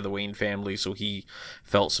dad worked for the Wayne family, so he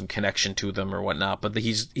felt some connection to them or whatnot. But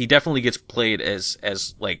he definitely gets played as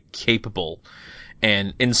like capable,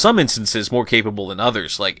 and in some instances more capable than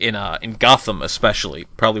others. Like in Gotham especially,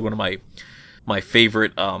 probably one of my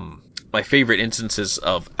favorite my favorite instances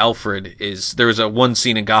of Alfred is there was a one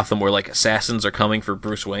scene in Gotham where like assassins are coming for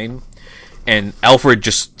Bruce Wayne, and Alfred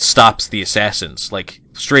just stops the assassins, like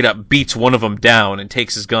straight up beats one of them down and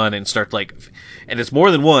takes his gun and starts like, and it's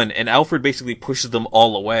more than one, and Alfred basically pushes them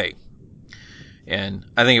all away. And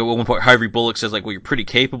I think at one point Harvey Bullock says like, well, you're pretty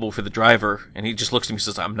capable for the driver, and he just looks at me and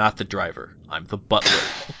says, I'm not the driver, I'm the butler.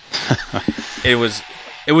 It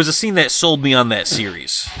was a scene that sold me on that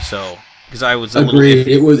series, so because I was a Agreed.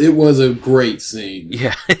 little iffy. It was a great scene.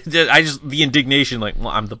 Yeah, I just the indignation, like, well,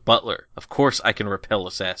 I'm the butler. Of course, I can repel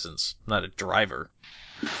assassins. I'm not a driver.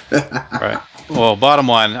 Right. Well, bottom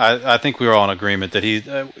line, I think we were all in agreement that he's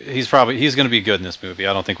going to be good in this movie.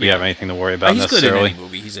 I don't think we have anything to worry about He's necessarily. good in any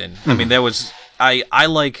movie he's in. I mean, that was I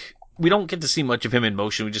like. We don't get to see much of him in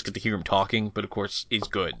motion. We just get to hear him talking. But of course, he's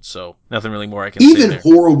good. So nothing really more I can say Even there.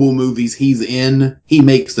 horrible movies he's in, he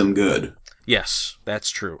makes them good. Yes, that's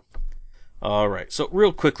true. All right. So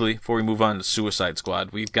real quickly before we move on to Suicide Squad,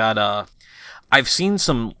 we've got I've seen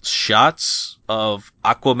some shots of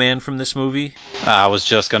Aquaman from this movie. I was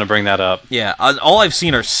just going to bring that up. Yeah, all I've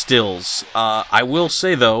seen are stills. I will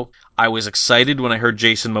say though, I was excited when I heard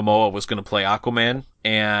Jason Momoa was going to play Aquaman,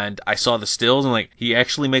 and I saw the stills and like he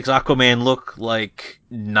actually makes Aquaman look like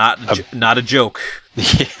not a joke.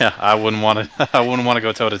 Yeah, I wouldn't want to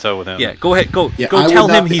go toe to toe with him. Yeah, go ahead, go Yeah, tell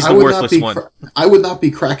him he's the worthless one. I would not be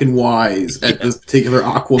cracking wise at this particular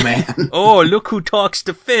Aquaman. Oh, look who talks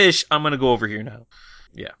to fish! I'm gonna go over here now.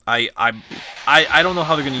 Yeah, I don't know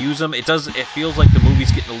how they're gonna use him. It feels like the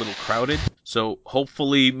movie's getting a little crowded. So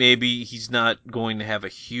hopefully, maybe he's not going to have a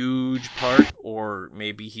huge part, or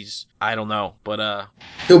maybe I don't know. But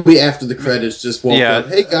He'll be after the credits, just walk up.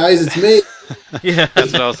 Hey guys, it's me. Yeah,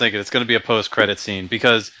 that's what I was thinking. It's going to be a post-credit scene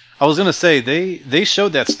because I was going to say they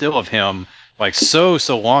showed that still of him like so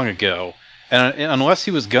long ago, and unless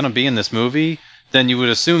he was going to be in this movie, then you would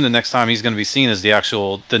assume the next time he's going to be seen as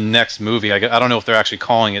the next movie. I don't know if they're actually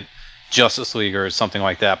calling it Justice League or something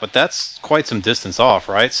like that, but that's quite some distance off,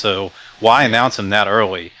 right? So why announce him that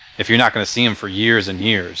early if you're not going to see him for years and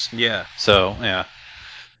years? Yeah. So yeah.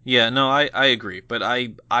 Yeah, no, I agree, but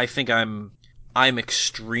I think I'm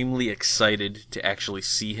extremely excited to actually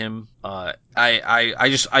see him. I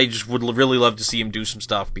just would really love to see him do some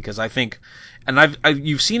stuff because I think, and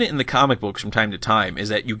you've seen it in the comic books from time to time, is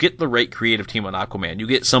that you get the right creative team on Aquaman. You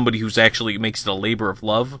get somebody who's actually makes it a labor of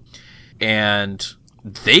love, and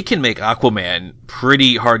they can make Aquaman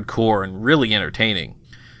pretty hardcore and really entertaining.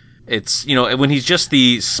 It's, when he's just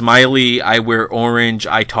the smiley, I wear orange,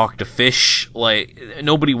 I talk to fish, like,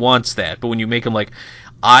 nobody wants that. But when you make him like,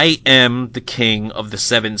 I am the king of the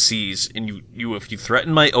seven seas, and if you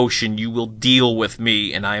threaten my ocean, you will deal with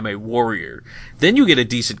me, and I am a warrior. Then you get a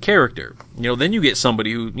decent character. Then you get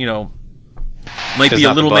somebody who, might be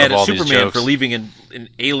a little mad at Superman for leaving an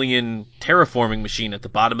alien terraforming machine at the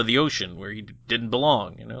bottom of the ocean where he didn't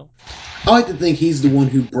belong, I like to think he's the one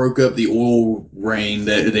who broke up the oil rain,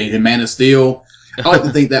 the Man of Steel. I like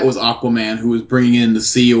to think that was Aquaman who was bringing in the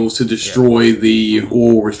seals to destroy the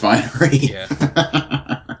oil refinery. Yeah.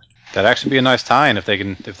 That'd actually be a nice tie-in if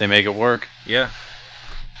they make it work. Yeah.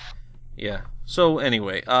 Yeah. So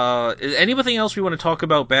anyway, anything else we want to talk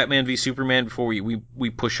about Batman v Superman before we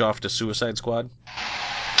push off to Suicide Squad?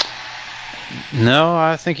 No,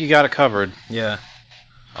 I think you got it covered. Yeah.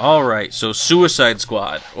 All right, so Suicide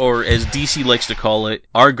Squad, or as DC likes to call it,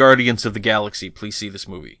 our Guardians of the Galaxy. Please see this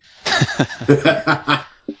movie.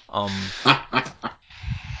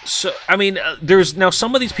 So, I mean, there's now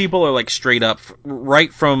some of these people are like straight up,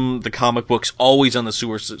 right from the comic books, always on the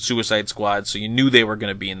Suicide Squad, so you knew they were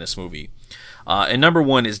going to be in this movie. And number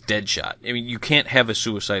one is Deadshot. I mean, you can't have a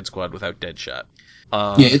Suicide Squad without Deadshot.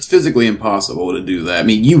 Yeah, it's physically impossible to do that. I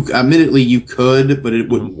mean, admittedly you could, but it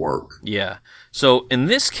wouldn't work. Yeah. So in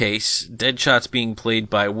this case, Deadshot's being played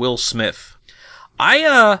by Will Smith.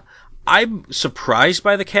 I'm surprised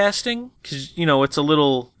by the casting because it's a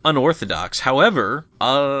little unorthodox. However,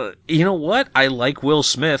 you know what? I like Will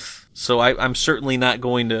Smith, so I'm certainly not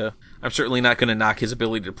going to knock his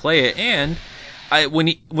ability to play it. And when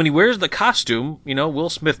he wears the costume, Will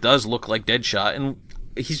Smith does look like Deadshot, and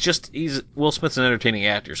he's Will Smith's an entertaining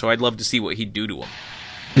actor, so I'd love to see what he'd do to him.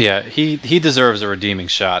 Yeah, he deserves a redeeming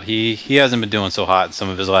shot. He hasn't been doing so hot in some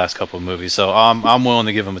of his last couple of movies, so I'm willing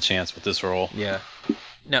to give him a chance with this role. Yeah.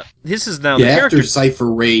 Now this is now Yeah, the after character.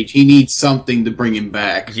 Cypher Rage, he needs something to bring him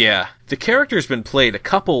back. Yeah, the character's been played a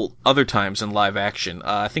couple other times in live action.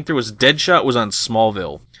 I think there was Deadshot was on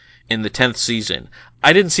Smallville in the 10th season.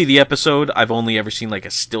 I didn't see the episode. I've only ever seen like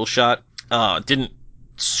a still shot. It didn't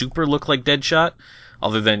super look like Deadshot,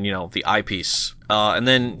 other than the eyepiece. And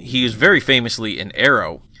then he was very famously in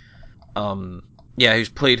Arrow. Yeah, he's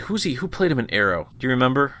played. Who played him in Arrow? Do you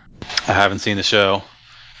remember? I haven't seen the show.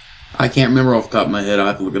 I can't remember off the top of my head. I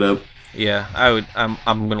have to look it up. Yeah, I'm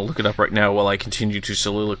gonna look it up right now while I continue to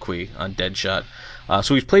soliloquy on Deadshot.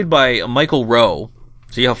 So he's played by Michael Rowe.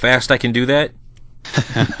 See how fast I can do that?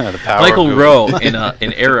 The power Michael of Rowe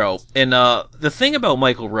in Arrow. And the thing about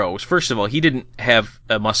Michael Rowe is, first of all, he didn't have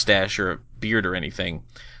a mustache or a beard or anything,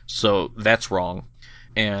 so that's wrong.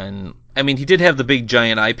 And I mean, he did have the big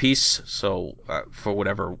giant eyepiece, so for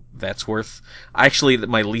whatever that's worth. Actually,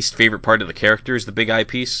 my least favorite part of the character is the big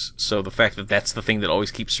eyepiece, so the fact that that's the thing that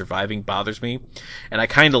always keeps surviving bothers me. And I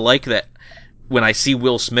kind of like that when I see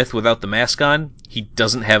Will Smith without the mask on, he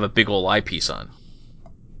doesn't have a big old eyepiece on.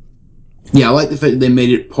 Yeah, I like the fact that they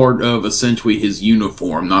made it part of essentially his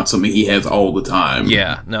uniform, not something he has all the time.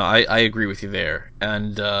 Yeah, no, I agree with you there.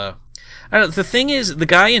 And I don't know, the thing is, the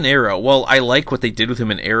guy in Arrow, well, I like what they did with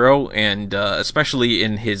him in Arrow, and especially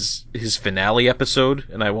in his finale episode,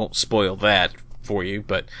 and I won't spoil that for you,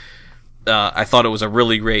 but I thought it was a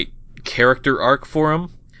really great character arc for him.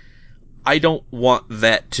 I don't want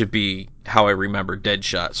that to be how I remember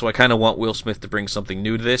Deadshot, so I kind of want Will Smith to bring something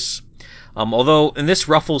new to this. Although, and this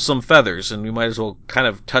ruffles some feathers, and we might as well kind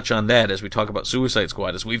of touch on that as we talk about Suicide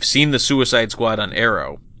Squad, as we've seen the Suicide Squad on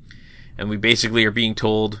Arrow, and we basically are being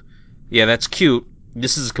told, yeah, that's cute.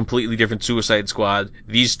 This is a completely different Suicide Squad.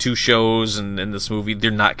 These two shows and this movie,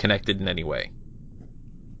 they're not connected in any way.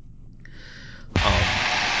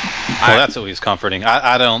 Well, that's always comforting.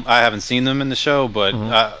 I haven't seen them in the show, but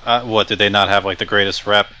what, did they not have like the greatest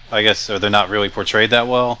rep? I guess, or they're not really portrayed that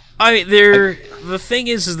well. The thing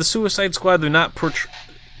is the Suicide Squad, they're not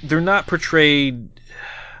portrayed.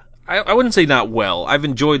 I wouldn't say not well. I've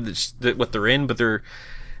enjoyed what they're in, but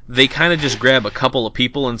they kind of just grab a couple of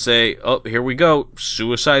people and say, "Oh, here we go,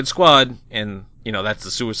 Suicide Squad," and that's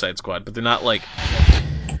the Suicide Squad. But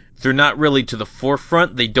they're not really to the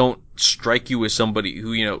forefront. They don't strike you as somebody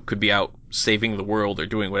who could be out saving the world or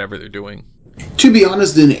doing whatever they're doing. To be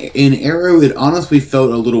honest, in Arrow, it honestly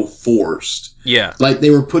felt a little forced. Yeah, like they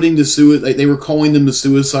were they were calling them the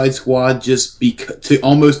Suicide Squad just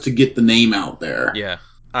to get the name out there. Yeah,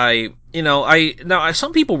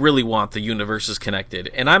 some people really want the universes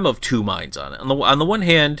connected, and I'm of two minds on it. On the one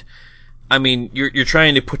hand, I mean, you're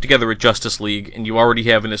trying to put together a Justice League, and you already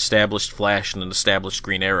have an established Flash and an established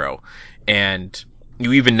Green Arrow, and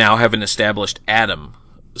you even now have an established Atom.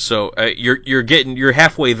 So you're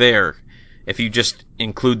halfway there if you just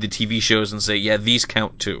include the TV shows and say, yeah, these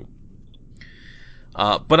count too.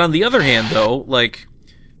 But on the other hand, though, like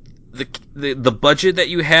the budget that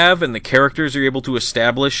you have and the characters you're able to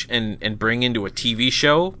establish and bring into a TV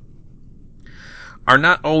show are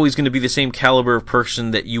not always going to be the same caliber of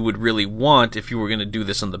person that you would really want if you were going to do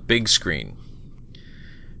this on the big screen.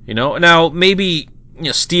 Now maybe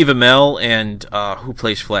Steve Amell and who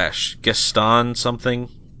plays Flash? Gaston something?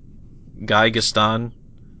 Guy Gaston?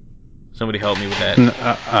 Somebody help me with that.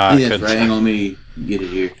 Yeah, that's right. Hang on, let me get it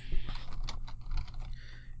here.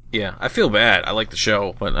 Yeah, I feel bad. I like the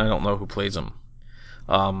show, but I don't know who plays him.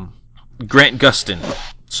 Grant Gustin.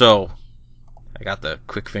 So, I got the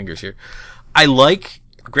quick fingers here. I like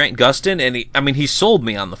Grant Gustin, and he sold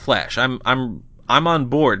me on the Flash. I'm on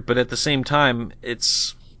board, but at the same time,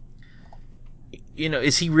 it's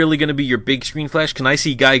is he really going to be your big screen Flash? Can I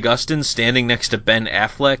see Guy Gustin standing next to Ben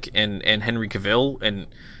Affleck and Henry Cavill and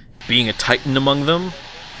being a titan among them?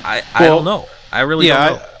 I don't know. I really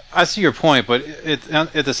don't know. I see your point, but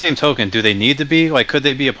at the same token, do they need to be? Like, could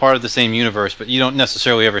they be a part of the same universe, but you don't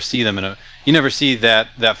necessarily ever see them you never see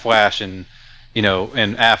that Flash and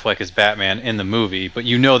Affleck as Batman in the movie, but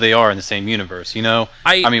they are in the same universe,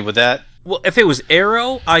 I mean, with that... Well, if it was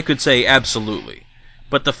Arrow, I could say absolutely.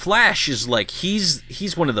 But the Flash is like,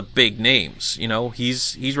 he's one of the big names,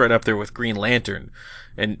 He's right up there with Green Lantern,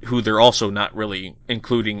 and who they're also not really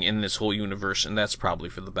including in this whole universe, and that's probably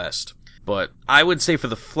for the best. But I would say for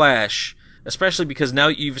the Flash, especially because now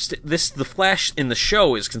the Flash in the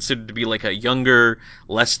show is considered to be like a younger,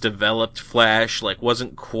 less developed Flash, like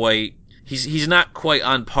wasn't quite... He's not quite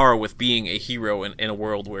on par with being a hero in a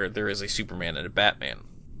world where there is a Superman and a Batman.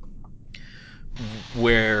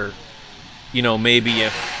 where, maybe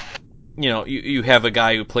if, you have a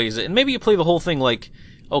guy who plays it, and maybe you play the whole thing like,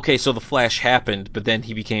 okay, so the Flash happened, but then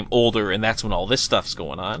he became older, and that's when all this stuff's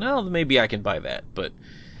going on. Oh, maybe I can buy that, but...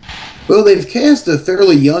 Well, they've cast a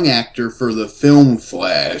fairly young actor for the film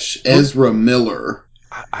Flash, Ezra Miller.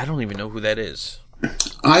 I don't even know who that is.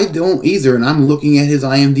 I don't either, and I'm looking at his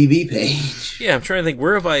IMDb page. Yeah, I'm trying to think,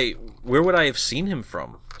 where would I have seen him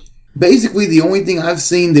from? Basically, the only thing I've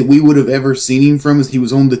seen that we would have ever seen him from is he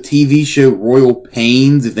was on the TV show Royal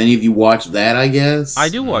Pains, if any of you watched that, I guess. I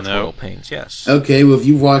do watch Royal Pains, yes. Okay, well, if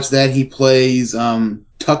you watch that, he plays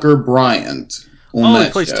Tucker Bryant on that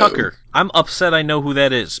he plays show. Tucker. I'm upset I know who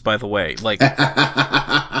that is, by the way. Like,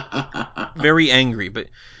 very angry, but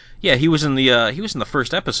yeah, he was in the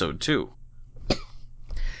first episode, too.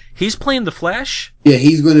 He's playing the Flash? Yeah,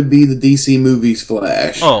 he's going to be the DC Movies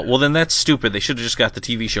Flash. Oh, well then that's stupid. They should have just got the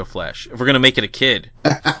TV show Flash. If we're going to make it a kid,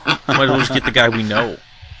 might as well just get the guy we know.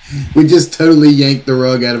 We just totally yanked the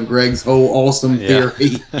rug out of Greg's whole awesome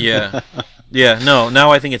theory. Yeah. Yeah, no,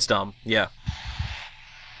 now I think it's dumb. Yeah.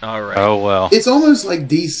 All right. Oh, well. It's almost like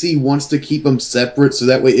DC wants to keep them separate so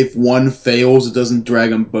that way if one fails, it doesn't drag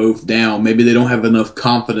them both down. Maybe they don't have enough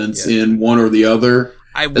confidence in one or the other.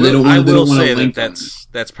 I will say that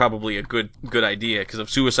that's probably a good idea, because if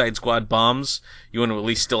Suicide Squad bombs, you want to at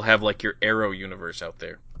least still have like your Arrow universe out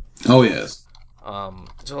there. Oh yes.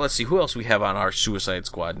 So let's see who else we have on our Suicide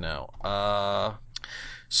Squad now.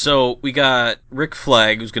 So we got Rick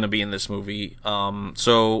Flag, who's going to be in this movie.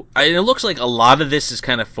 It looks like a lot of this is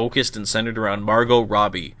kind of focused and centered around Margot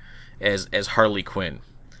Robbie as Harley Quinn.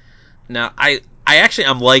 Now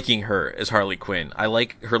I'm liking her as Harley Quinn. I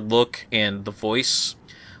like her look and the voice.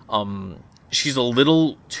 She's a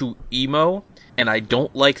little too emo, and I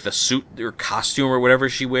don't like the suit or costume or whatever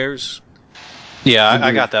she wears. Yeah,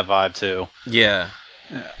 I got that vibe too. Yeah.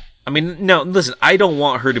 I mean, no, listen, I don't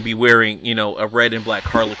want her to be wearing, a red and black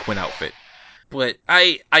Harley Quinn outfit. But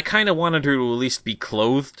I kind of wanted her to at least be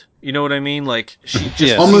clothed. You know what I mean? Like, she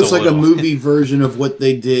just... almost like a movie version of what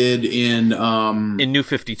they did in New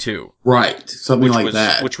 52. Right, something like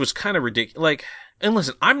that. Which was kind of ridiculous. Like, and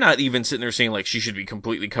listen, I'm not even sitting there saying, like, she should be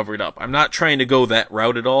completely covered up. I'm not trying to go that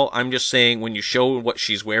route at all. I'm just saying when you show what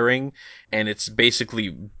she's wearing, and it's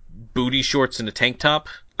basically booty shorts and a tank top,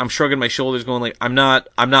 I'm shrugging my shoulders going, like, I'm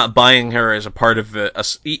not buying her as a part of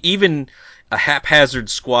even a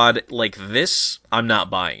haphazard squad like this. I'm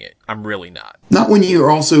not buying it. I'm really not. Not when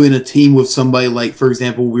you're also in a team with somebody like, for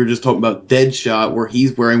example, we were just talking about Deadshot, where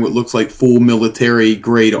he's wearing what looks like full military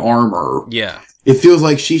grade armor. Yeah. It feels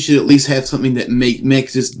like she should at least have something that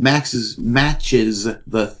matches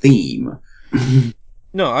the theme.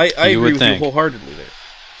 No, I agree with you wholeheartedly there.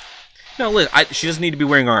 No, Liz, she doesn't need to be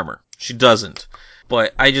wearing armor. She doesn't.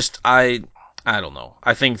 But I don't know.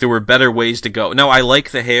 I think there were better ways to go. Now, I like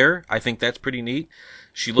the hair. I think that's pretty neat.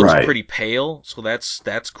 She looks pretty pale, so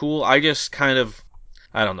that's cool. I just kind of,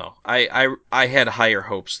 I don't know. I had higher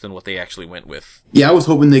hopes than what they actually went with. Yeah, I was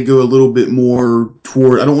hoping they'd go a little bit more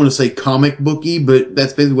toward, I don't want to say comic booky, but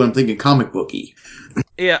that's basically what I'm thinking, comic booky.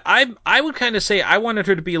 Yeah, I would kind of say I wanted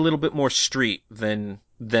her to be a little bit more street than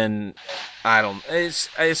I don't.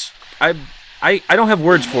 I don't have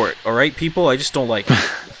words for it. All right, people. I just don't like it.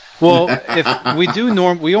 Well, if we do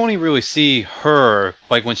we only really see her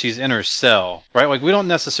like when she's in her cell, right? Like we don't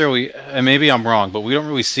necessarily, and maybe I'm wrong, but we don't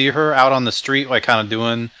really see her out on the street, like kind of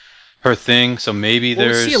doing her thing. So maybe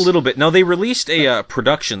there's... we see a little bit. Now they released a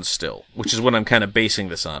production still, which is what I'm kind of basing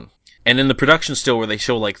this on. And in the production still, where they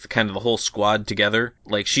show like the whole squad together,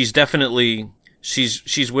 like she's definitely.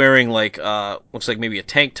 She's wearing like looks like maybe a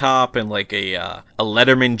tank top and like a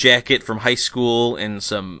Letterman jacket from high school and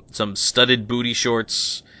some studded booty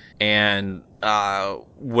shorts and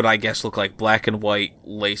what I guess look like black and white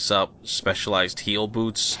lace up specialized heel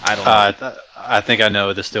boots. I don't know. I think I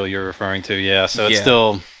know the still you're referring to. Yeah, so it's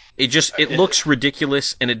still it looks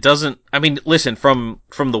ridiculous and it doesn't. I mean, listen, from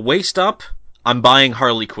the waist up, I'm buying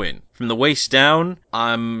Harley Quinn. From the waist down,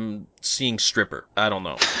 I'm seeing stripper. I don't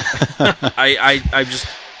know. I just...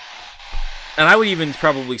 And I would even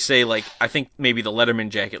probably say, like, I think maybe the Letterman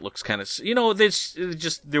jacket looks kind of...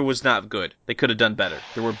 there was not good. They could have done better.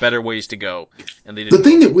 There were better ways to go, and they didn't. The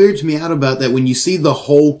thing that weirds me out about that, when you see the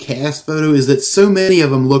whole cast photo, is that so many of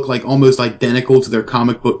them look like almost identical to their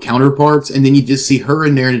comic book counterparts, and then you just see her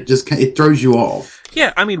in there, and it throws you off.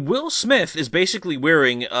 Yeah, I mean, Will Smith is basically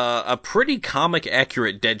wearing a pretty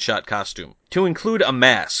comic-accurate Deadshot costume, to include a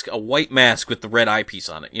mask, a white mask with the red eyepiece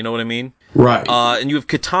on it, you know what I mean? Right. And you have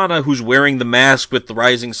Katana, who's wearing the mask with the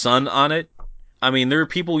rising sun on it. I mean, there are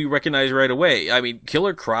people you recognize right away. I mean,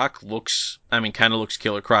 Killer Croc kind of looks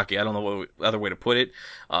Killer Croc-y. I don't know what other way to put it.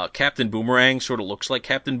 Captain Boomerang sort of looks like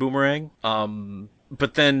Captain Boomerang.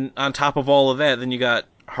 But then on top of all of that, then you got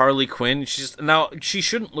Harley Quinn. Now, she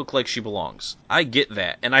shouldn't look like she belongs. I get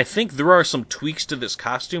that. And I think there are some tweaks to this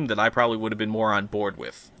costume that I probably would have been more on board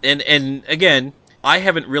with. And again, I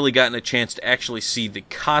haven't really gotten a chance to actually see the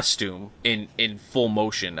costume in full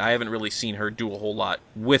motion. I haven't really seen her do a whole lot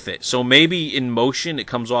with it. So maybe in motion it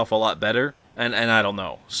comes off a lot better, and I don't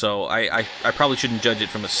know. So I probably shouldn't judge it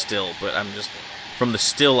from a still, but from the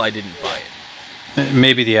still, I didn't buy it.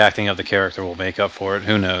 Maybe the acting of the character will make up for it.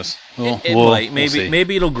 Who knows? It might. We'll see.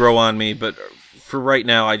 Maybe it'll grow on me, but for right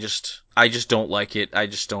now, I just don't like it. I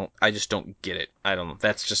just don't get it. I don't know.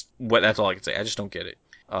 That's all I can say. I just don't get it.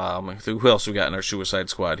 Who else we got in our Suicide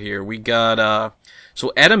Squad here? We got,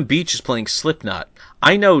 so Adam Beach is playing Slipknot.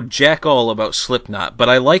 I know jack all about Slipknot, but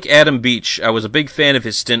I like Adam Beach. I was a big fan of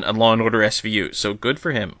his stint on Law & Order SVU, so good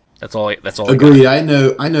for him. That's all. Agreed. I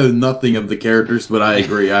know nothing of the characters, but I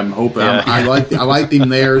agree. I'm hoping. Yeah. I liked him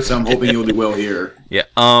there, so I'm hoping he'll do well here. Yeah.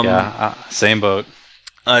 Same boat.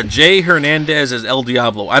 Jay Hernandez as El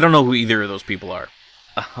Diablo. I don't know who either of those people are.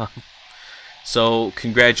 So,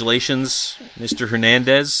 congratulations, Mr.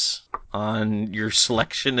 Hernandez, on your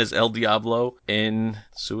selection as El Diablo in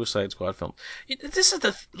Suicide Squad film. This is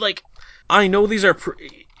I know these are,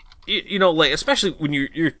 especially when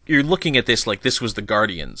you're looking at this like this was the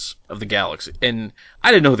Guardians of the Galaxy, and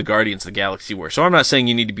I didn't know who the Guardians of the Galaxy were, so I'm not saying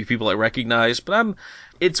you need to be people I recognize, but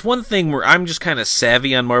it's one thing where I'm just kind of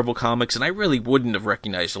savvy on Marvel Comics, and I really wouldn't have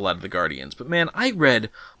recognized a lot of the Guardians, but man, I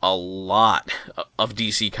read a lot of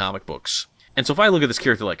DC comic books. And so if I look at this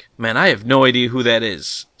character like, man, I have no idea who that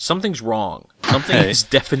is. Something's wrong. Something is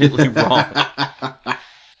definitely wrong.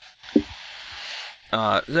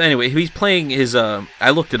 Anyway, he's playing his, I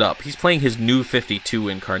looked it up. He's playing his new 52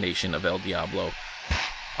 incarnation of El Diablo.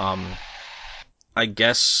 I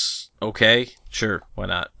guess, okay, sure, why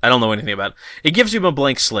not? I don't know anything about it. It gives him a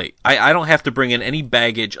blank slate. I don't have to bring in any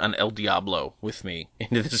baggage on El Diablo with me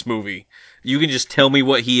into this movie. You can just tell me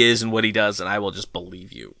what he is and what he does, and I will just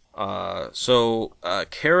believe you. Cara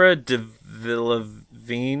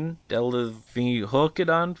Delevingne, hook it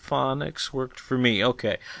on phonics, worked for me.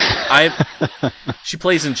 Okay. She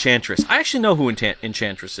plays Enchantress. I actually know who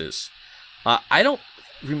Enchantress is. I don't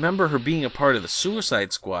remember her being a part of the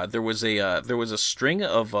Suicide Squad. There was a string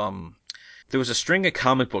of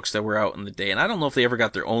comic books that were out in the day, and I don't know if they ever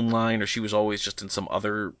got their own line or she was always just in some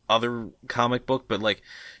other comic book, but like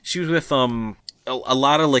she was with a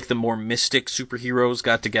lot of like the more mystic superheroes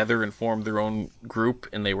got together and formed their own group,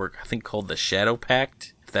 and they were, I think, called the Shadow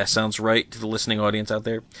Pact, if that sounds right to the listening audience out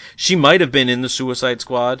there. She might have been in the Suicide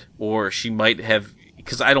Squad, or she might have,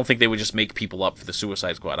 because I don't think they would just make people up for the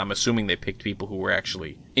Suicide Squad. I'm assuming they picked people who were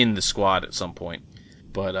actually in the squad at some point.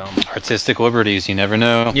 But artistic liberties, you never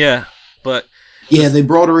know. Yeah, but yeah, they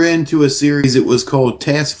brought her into a series. It was called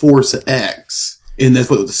Task Force X. And that's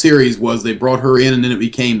what the series was. They brought her in, and then it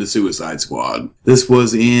became the Suicide Squad. This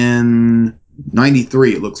was in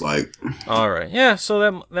 '93, it looks like. All right, yeah.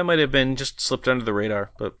 So that might have been just slipped under the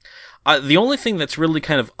radar. But the only thing that's really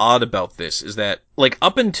kind of odd about this is that, like,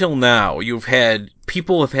 up until now,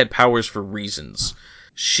 people have had powers for reasons.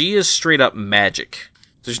 She is straight up magic.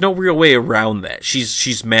 There's no real way around that.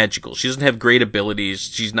 She's magical. She doesn't have great abilities.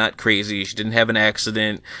 She's not crazy. She didn't have an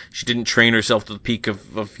accident. She didn't train herself to the peak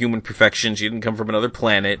of human perfection. She didn't come from another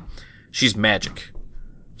planet. She's magic.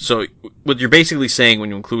 So what you're basically saying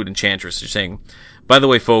when you include Enchantress, you're saying, by the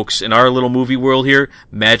way, folks, in our little movie world here,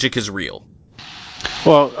 magic is real.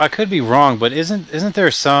 Well, I could be wrong, but isn't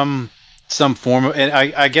there some form of? And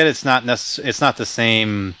I get it's not the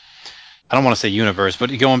same. I don't want to say universe,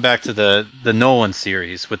 but going back to the Nolan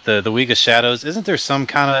series with the League of Shadows, isn't there some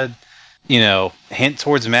kind of, hint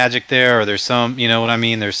towards magic there, or there's some, you know what I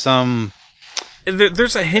mean? There's some.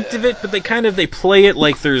 There's a hint of it, but they play it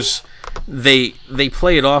like they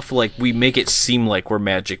play it off like we make it seem like we're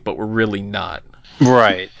magic, but we're really not.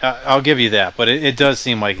 Right, I'll give you that, but it does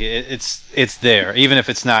seem like it's there, even if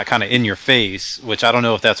it's not kind of in your face, which I don't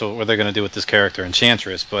know if that's what they're going to do with this character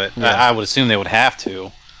Enchantress, but yeah. I would assume they would have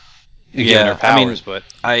to. Given her powers,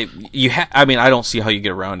 I don't see how you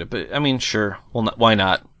get around it, but I mean, sure. Well, why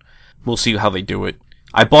not? We'll see how they do it.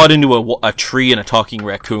 I bought into a tree and a talking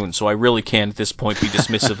raccoon, so I really can at this point be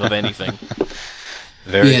dismissive of anything.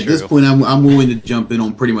 Very true. At this point, I'm willing to jump in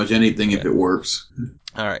on pretty much anything if it works.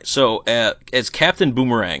 All right, so as Captain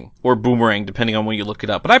Boomerang, or Boomerang, depending on when you look it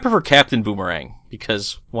up, but I prefer Captain Boomerang,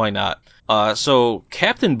 because why not? So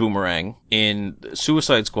Captain Boomerang in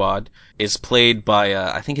Suicide Squad is played by,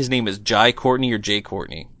 I think his name is Jai Courtney or Jay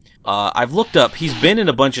Courtney. I've looked up. He's been in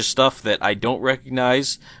a bunch of stuff that I don't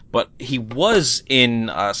recognize, but he was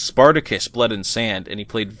in Spartacus: Blood and Sand, and he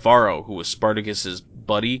played Varro, who was Spartacus's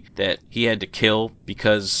buddy that he had to kill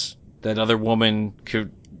because that other woman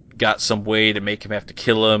got some way to make him have to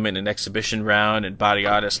kill him in an exhibition round, and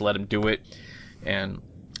Batiatus let him do it. And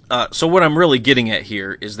so what I'm really getting at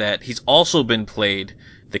here is that he's also been played.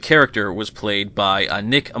 The character was played by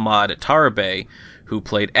Nick Ahmad Tarabe, who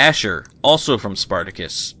played Asher, also from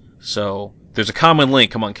Spartacus. So there's a common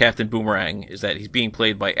link among Captain Boomerang, is that he's being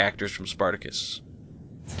played by actors from Spartacus.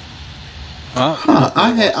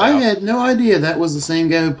 I had no idea that was the same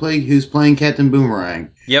guy who's playing Captain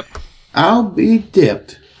Boomerang. Yep. I'll be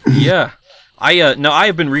dipped. Yeah. I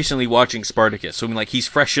have been recently watching Spartacus, so I mean, like, he's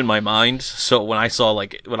fresh in my mind. So when I saw him,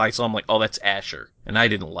 like, oh, that's Asher, and I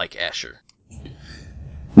didn't like Asher.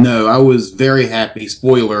 No, I was very happy.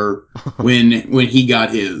 Spoiler when he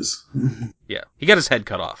got his. Yeah, he got his head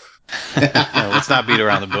cut off. Let's not beat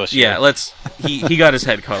around the bush. Yeah, he got his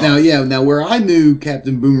head cut off. Now where I knew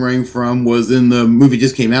Captain Boomerang from was in the movie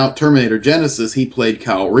just came out, Terminator Genisys. He played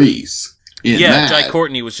Kyle Reese. Jai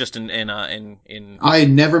Courtney was just in. I had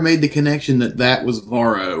never made the connection that was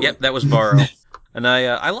Varro. Yep, that was Varro. And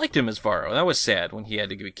I liked him as Varro. That was sad when he had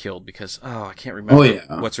to be killed because, I can't remember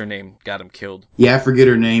what's her name got him killed. Yeah, I forget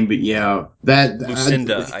her name, but yeah.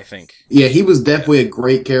 Lucinda, I think. Yeah, he was definitely a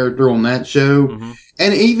great character on that show. Mm-hmm.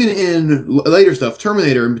 And even in later stuff,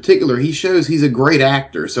 Terminator in particular, he shows he's a great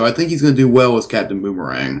actor. So I think he's going to do well as Captain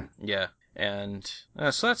Boomerang. Yeah. And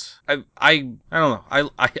so that's I don't know.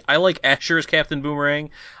 I like Asher as Captain Boomerang.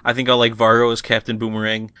 I think I like Varro as Captain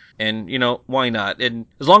Boomerang. And why not? And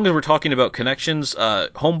as long as we're talking about connections,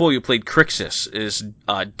 homeboy who played Crixus is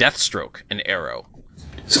Deathstroke in Arrow.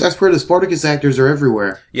 So that's where the Spartacus actors are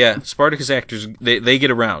everywhere. Yeah, Spartacus actors they get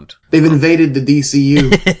around. They've invaded the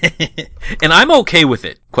DCU, and I'm okay with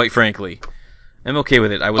it. Quite frankly. I'm okay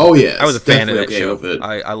with it. I was a fan of that show.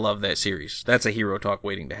 I love that series. That's a hero talk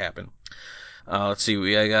waiting to happen. Let's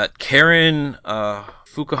see. I got Karen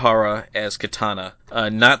Fukuhara as Katana.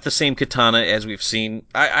 Not the same Katana as we've seen.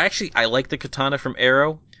 I like the Katana from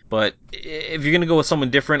Arrow, but if you're gonna go with someone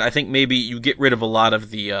different, I think maybe you get rid of a lot of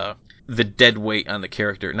the dead weight on the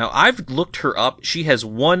character. Now, I've looked her up. She has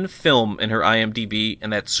one film in her IMDb,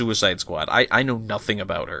 and that's Suicide Squad. I know nothing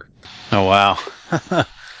about her. Oh, wow.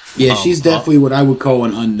 Yeah, she's definitely what I would call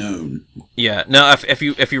an unknown. Yeah. Now, if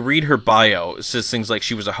you read her bio, it says things like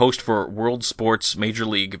she was a host for World Sports Major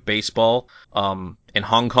League Baseball in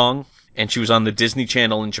Hong Kong, and she was on the Disney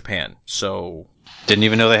Channel in Japan. So didn't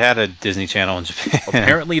even know they had a Disney Channel in Japan.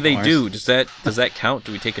 Apparently they do. Does that count?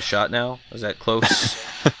 Do we take a shot now? Is that close?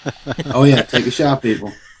 Oh yeah, take a shot,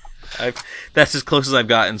 people. That's as close as I've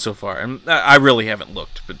gotten so far, and I really haven't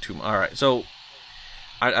looked. But all right, so.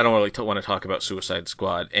 I don't really want to talk about Suicide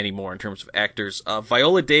Squad anymore in terms of actors.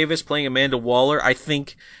 Viola Davis playing Amanda Waller, I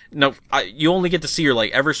think... No, you only get to see her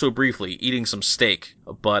like ever so briefly eating some steak,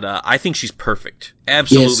 but I think she's perfect.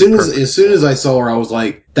 Absolutely perfect. As soon as I saw her, I was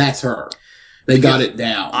like, that's her. They got it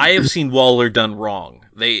down. I have seen Waller done wrong.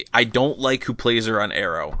 I don't like who plays her on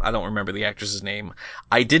Arrow. I don't remember the actress's name.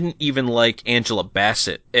 I didn't even like Angela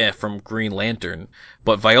Bassett from Green Lantern,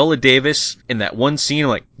 but Viola Davis in that one scene, I'm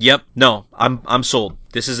like, yep, no, I'm sold.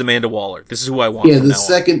 This is Amanda Waller. This is who I want. Yeah, the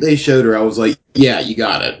second they showed her, I was like, yeah, you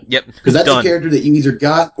got it. Yep, because that's a character that you either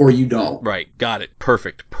got or you don't. Right, got it.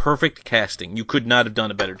 Perfect casting. You could not have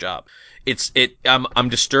done a better job. I'm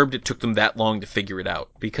disturbed it took them that long to figure it out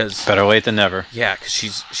because better late than never. Yeah, because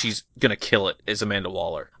she's gonna kill it as Amanda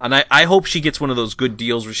Waller, and I hope she gets one of those good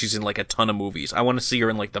deals where she's in like a ton of movies. I want to see her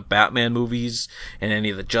in like the Batman movies and any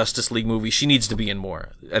of the Justice League movies. She needs to be in more.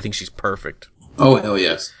 I think she's perfect. Oh hell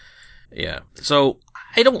yes. Yeah. So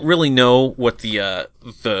I don't really know what the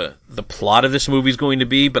plot of this movie is going to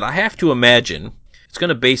be, but I have to imagine it's going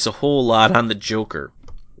to base a whole lot on the Joker.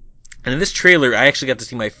 And in this trailer, I actually got to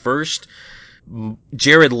see my first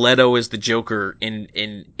Jared Leto as the Joker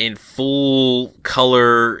in full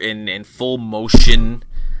color, in full motion.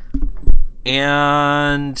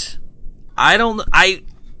 And I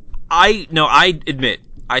admit,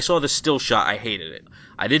 I saw the still shot, I hated it.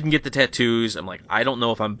 I didn't get the tattoos, I'm like, I don't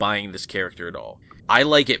know if I'm buying this character at all. I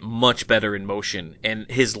like it much better in motion, and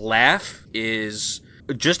his laugh is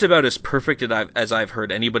just about as perfect as I've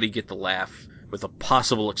heard anybody get the laugh, with a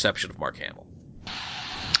possible exception of Mark Hamill.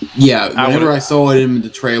 Yeah, whenever I saw it in the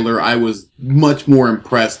trailer, I was much more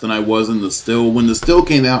impressed than I was in the still. When the still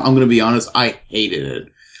came out, I'm going to be honest, I hated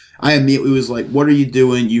it. I immediately was like, what are you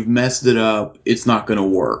doing? You've messed it up. It's not going to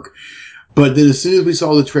work. But then as soon as we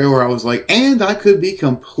saw the trailer, I was like, and I could be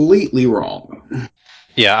completely wrong.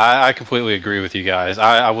 Yeah, I completely agree with you guys.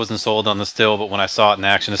 I wasn't sold on the still, but when I saw it in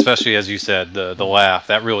action, especially as you said, the laugh,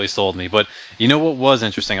 that really sold me. But you know what was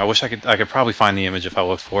interesting? I wish I could probably find the image if I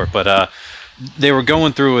looked for it. But they were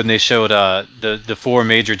going through and they showed the four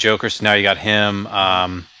major Jokers. So now you got him.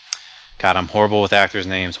 God, I'm horrible with actors'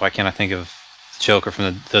 names. Why can't I think of Joker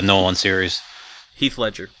from the Nolan series? Heath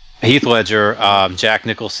Ledger, Heath Ledger, Jack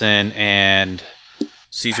Nicholson, and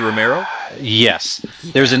Cesar Romero. yes,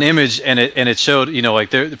 there's an image, and it showed,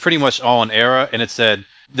 like they're pretty much all in era, and it said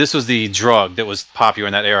this was the drug that was popular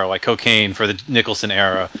in that era, like cocaine for the Nicholson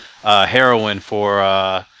era, heroin for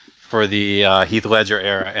the Heath Ledger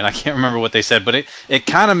era, and I can't remember what they said, but it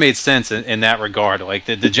kind of made sense in that regard. Like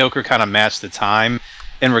the Joker kind of matched the time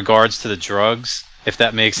in regards to the drugs, if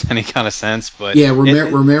that makes any kind of sense. But Yeah,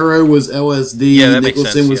 Romero was LSD, Yeah, that makes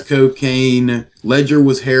Nicholson sense, was yeah. cocaine, Ledger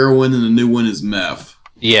was heroin, and the new one is meth.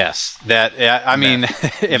 yes, that I mean,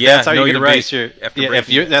 if Yeah, that's how no, you're you're gonna right. base your After yeah, if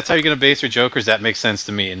breaking you're it. that's how you're gonna base your Jokers, that makes sense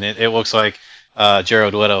to me, and it looks like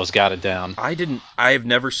Jared Leto's got it down. I have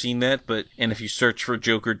never seen that, and if you search for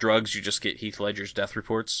Joker drugs, you just get Heath Ledger's death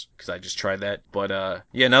reports, because I just tried that. But,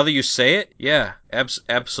 yeah, now that you say it, yeah,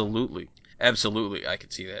 absolutely. Absolutely, I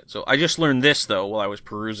could see that. So I just learned this, though, while I was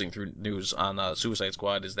perusing through news on Suicide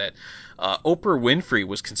Squad, is that Oprah Winfrey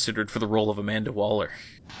was considered for the role of Amanda Waller.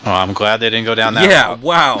 Oh, I'm glad they didn't go down that Yeah, route.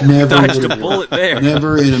 wow, you Never dodged would a have bullet worked. there.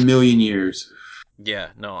 Never in a million years. Yeah,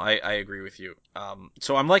 no, I agree with you.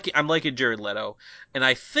 So I'm liking Jared Leto, and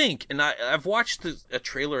I think, and I've watched a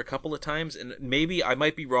trailer a couple of times, and maybe I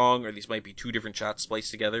might be wrong, or these might be two different shots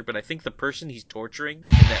spliced together, but I think the person he's torturing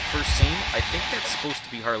in that first scene, I think that's supposed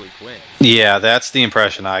to be Harley Quinn. Yeah, that's the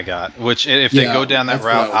impression I got. Which, if they go Yeah, down that that's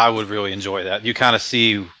what route, I would really enjoy that. You kind of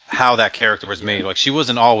see how that character was made. Like she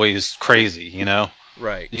wasn't always crazy,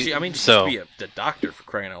 Right. She used to So be the doctor for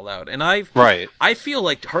crying out loud, and right. I feel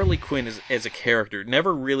like Harley Quinn as a character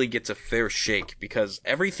never really gets a fair shake because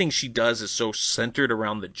everything she does is so centered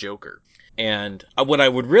around the Joker. And what I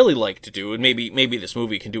would really like to do, and maybe this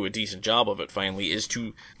movie can do a decent job of it finally, is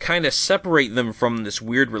to kind of separate them from this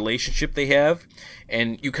weird relationship they have,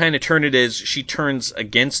 and you kind of turn it as she turns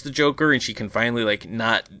against the Joker, and she can finally like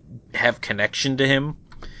not have connection to him.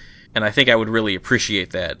 And I think I would really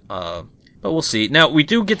appreciate that. But we'll see. Now, we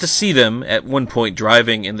do get to see them at one point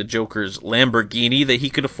driving in the Joker's Lamborghini that he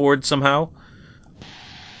could afford somehow.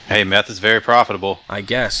 Hey, meth is very profitable. I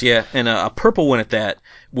guess, yeah. And a purple one at that,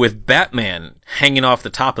 with Batman hanging off the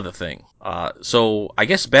top of the thing. So I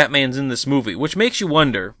guess Batman's in this movie, which makes you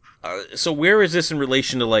wonder. So where is this in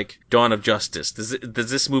relation to like Dawn of Justice? Does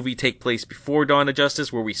this movie take place before Dawn of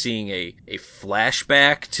Justice? Were we seeing a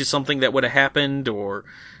flashback to something that would have happened, or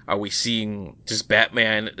are we seeing just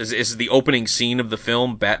Batman? Is the opening scene of the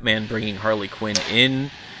film Batman bringing Harley Quinn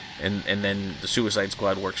in, and then the Suicide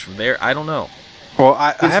Squad works from there? I don't know. Well,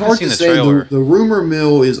 I It's haven't hard seen to the say. The trailer. the rumor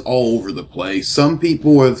mill is all over the place. Some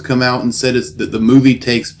people have come out and said that the movie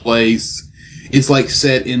takes place. It's like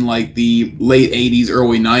set in like the late '80s,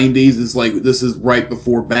 early '90s. It's like this is right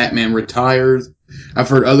before Batman retires. I've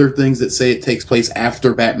heard other things that say it takes place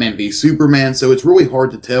after Batman v Superman. So it's really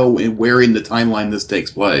hard to tell where in the timeline this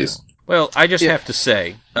takes place. Well, I just Yeah, have to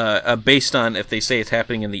say, based on if they say it's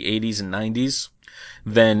happening in the 80s and 90s,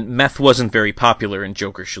 then meth wasn't very popular and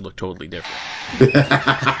Joker should look totally different.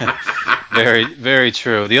 very, very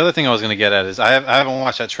true. The other thing I was going to get at is I haven't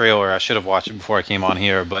watched that trailer. I should have watched it before I came on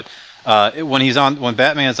here. But when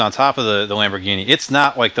Batman's on top of the Lamborghini, it's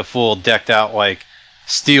not like the full decked out like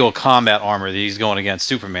steel combat armor that he's going against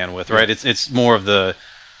Superman with, right? Yeah. It's more of I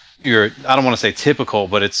don't want to say typical,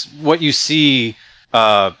 but it's what you see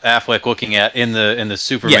Affleck looking at in the Yeah,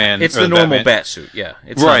 Superman it's or the the normal Batman. bat suit. Yeah,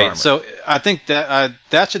 it's not Right. armor. So I think that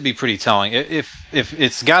should be pretty telling. If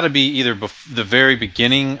it's got to be either the very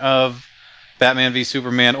beginning of Batman v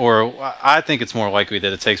Superman, or I think it's more likely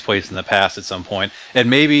that it takes place in the past at some point, and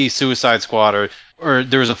maybe Suicide Squad, or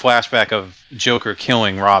there's a flashback of Joker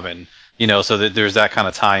killing Robin. So that there's that kind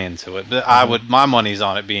of tie into it. But my money's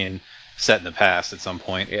on it being set in the past at some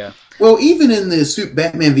point. Yeah. Well, even in the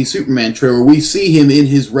Batman v Superman trailer, we see him in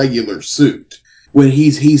his regular suit. When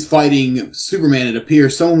he's fighting Superman, it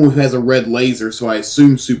appears someone who has a red laser, so I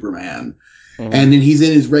assume Superman. Mm-hmm. And then he's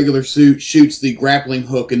in his regular suit, shoots the grappling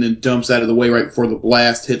hook, and then dumps out of the way right before the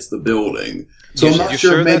blast hits the building. So I'm not You're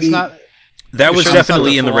sure. sure that's Maybe not? That You're was sure that's not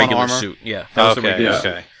definitely in the full-on regular armor? suit. Yeah, that was the Okay. regular Yeah. suit.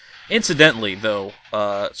 Okay. Incidentally, though,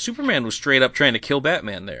 Superman was straight up trying to kill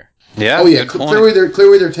Batman there. Yeah. Oh yeah, Good point.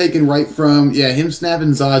 clearly they're taken right from him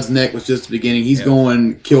snapping Zod's neck was just the beginning. He's Yeah.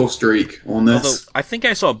 going kill streak on Although this. I think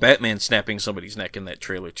I saw Batman snapping somebody's neck in that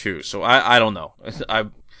trailer too. So I don't know.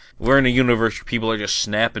 We're in a universe where people are just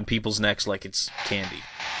snapping people's necks like it's candy.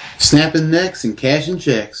 Snapping necks and cashing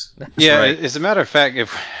checks. That's Yeah, right. as a matter of fact,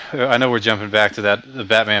 if I know we're jumping back to the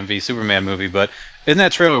Batman v Superman movie, but in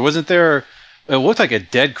that trailer, wasn't there? It looked like a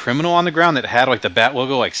dead criminal on the ground that had like the Bat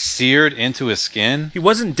logo like seared into his skin. He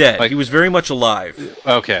wasn't dead. Like, he was very much alive.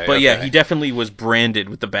 Okay, But yeah, okay. he definitely was branded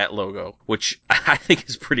with the Bat logo, which I think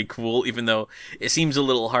is pretty cool, even though it seems a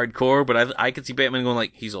little hardcore, but I could see Batman going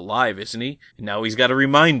like, he's alive, isn't he? And now he's got a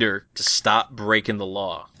reminder to stop breaking the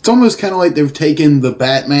law. It's almost kind of like they've taken the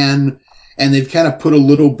Batman and they've kind of put a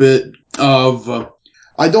little bit of,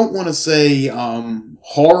 I don't want to say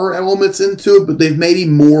horror elements into it, but they've made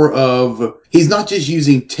him more of, he's not just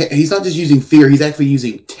using fear, he's actually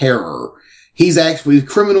using terror.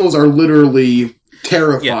 Criminals are literally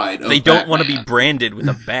terrified of they don't want to Batman. be branded with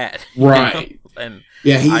a bat. Right. And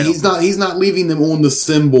yeah, he's not leaving them on the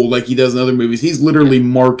symbol like he does in other movies. He's literally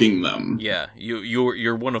marking them. Yeah,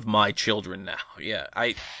 you're one of my children now. Yeah,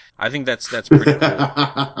 I think that's pretty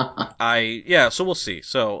cool. So we'll see.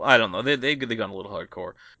 So I don't know. They gone a little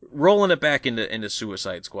hardcore. Rolling it back into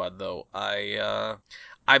Suicide Squad though. I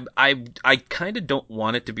kind of don't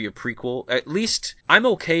want it to be a prequel. At least I'm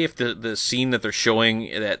okay if the scene that they're showing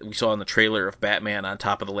that we saw in the trailer of Batman on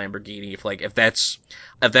top of the Lamborghini, if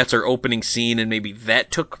that's our opening scene and maybe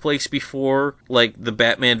that took place before like the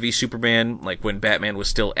Batman v Superman, like when Batman was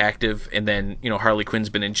still active, and then Harley Quinn's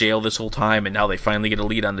been in jail this whole time, and now they finally get a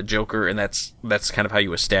lead on the Joker, and that's kind of how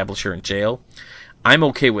you establish her in jail. I'm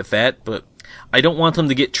okay with that, but I don't want them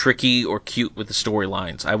to get tricky or cute with the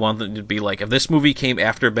storylines. I want them to be like, if this movie came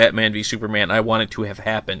after Batman v Superman, I want it to have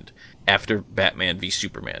happened after Batman v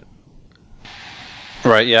Superman.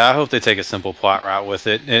 Right, yeah, I hope they take a simple plot route with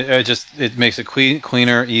it. It makes it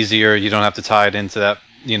cleaner, easier. You don't have to tie it into that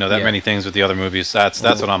many things with the other movies. That's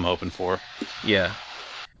what I'm hoping for. Yeah.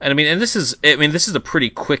 And this is a pretty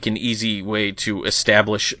quick and easy way to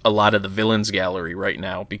establish a lot of the villains gallery right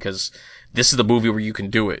now, because this is the movie where you can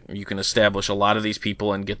do it. You can establish a lot of these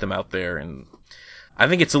people and get them out there. And I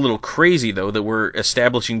think it's a little crazy though that we're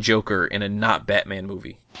establishing Joker in a not Batman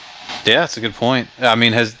movie. Yeah, that's a good point. I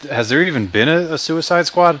mean, has there even been a Suicide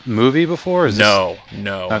Squad movie before? No.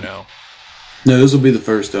 No, this will be the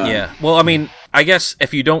first time. Yeah. Well, I guess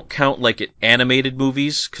if you don't count like animated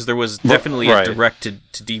movies, because there was definitely a directed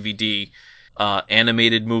to DVD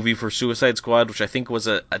animated movie for Suicide Squad, which I think was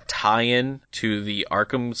a tie-in to the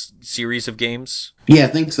Arkham series of games. Yeah, I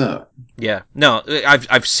think so. Yeah. No,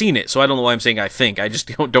 I've seen it, so I don't know why I'm saying I think. I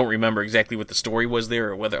just don't remember exactly what the story was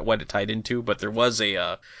there or what it tied into, but there was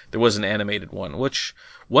an animated one, which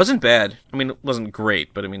wasn't bad. It wasn't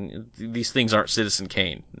great, but these things aren't Citizen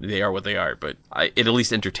Kane. They are what they are, but it at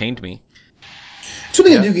least entertained me.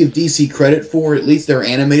 Something I do give DC credit for. At least their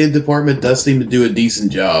animated department does seem to do a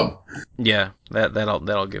decent job. Yeah,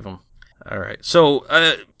 that'll give them. All right. So,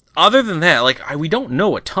 other than that, we don't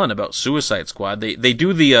know a ton about Suicide Squad. They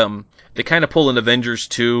do they kind of pull an Avengers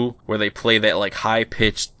 2 where they play that like high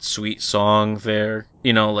pitched sweet song there.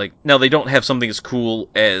 Now they don't have something as cool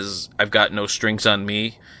as I've Got No Strings on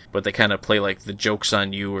Me, but they kind of play like the Joke's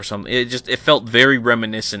on You or something. It felt very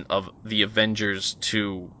reminiscent of the Avengers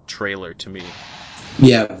 2 trailer to me.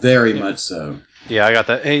 Yeah, very much so. Yeah, I got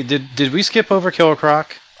that. Hey, did we skip over Killer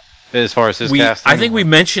Croc as far as his casting? I think we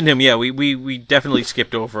mentioned him. Yeah, we definitely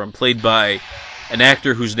skipped over him. Played by an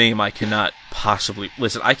actor whose name I cannot possibly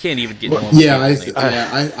listen. I can't even get.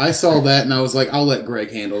 I saw that and I was like, I'll let Greg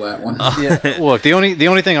handle that one. Yeah, look, the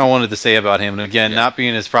only thing I wanted to say about him, and again, not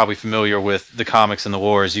being as probably familiar with the comics and the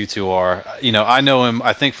lore as you two are, I know him.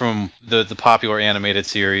 I think from the popular animated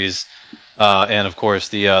series. And of course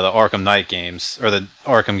the Arkham Knight games or the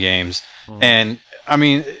Arkham games, and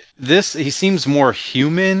he seems more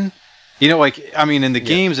human, in the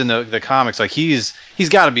games and the comics, like he's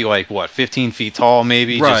got to be like what 15 feet tall,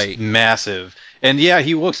 maybe, right. Just massive. And yeah,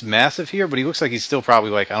 he looks massive here, but he looks like he's still probably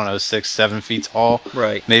like 6-7 feet tall,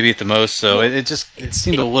 right? Maybe at the most. So it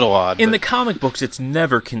seemed a little odd. In the comic books, it's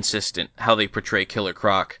never consistent how they portray Killer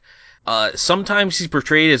Croc. Sometimes he's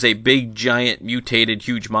portrayed as a big, giant, mutated,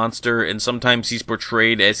 huge monster, and sometimes he's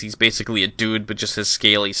portrayed as he's basically a dude, but just has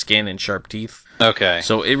scaly skin and sharp teeth. Okay.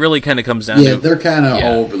 So it really kind of comes down to... Yeah, they're kind of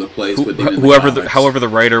all over the place with him however the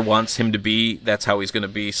writer wants him to be, that's how he's going to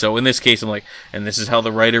be. So in this case, I'm like, and this is how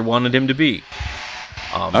the writer wanted him to be.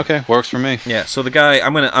 Okay, works for me. Yeah, so the guy,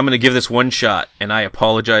 I'm gonna give this one shot, and I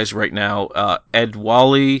apologize right now.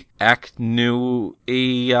 Edwali Aknu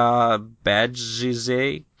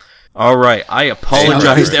Badjize. All right, I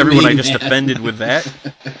apologize to everyone I just offended with that.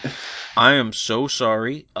 I am so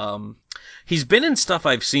sorry. He's been in stuff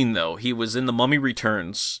I've seen though. He was in The Mummy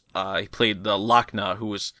Returns. He played the Lochna,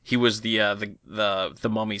 he was the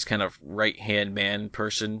mummy's kind of right hand man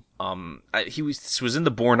person. He was in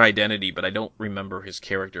The Bourne Identity, but I don't remember his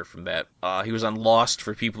character from that. He was on Lost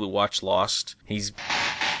for people who watch Lost. He's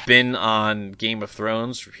been on Game of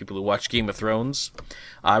Thrones for people who watch Game of Thrones.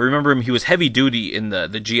 I remember him. He was heavy duty in the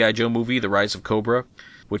G.I. Joe movie, The Rise of Cobra,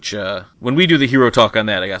 which when we do the hero talk on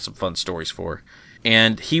that, I got some fun stories for.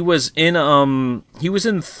 And he was in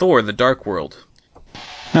Thor: The Dark World.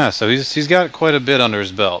 So he's got quite a bit under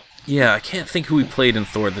his belt. Yeah, I can't think who he played in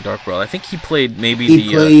Thor: The Dark World. I think he played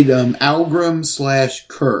Algrim /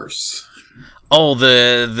 Curse. Oh,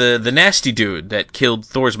 the nasty dude that killed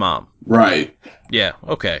Thor's mom. Right. Yeah.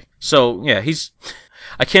 Okay. So yeah,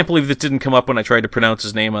 I can't believe this didn't come up when I tried to pronounce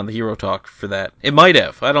his name on the Hero Talk for that. It might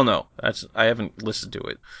have. I don't know. I haven't listened to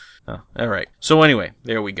it. All right. So anyway,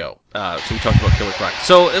 there we go. So we talked about Killer Croc.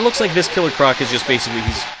 So it looks like this Killer Croc is just basically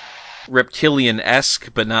he's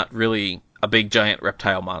reptilian-esque, but not really a big giant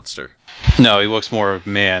reptile monster. No, he looks more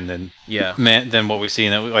man than what we see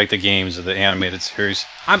in like the games or the animated series.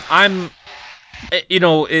 I'm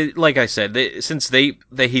like I said, since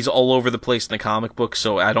he's all over the place in the comic book,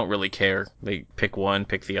 so I don't really care. They pick one,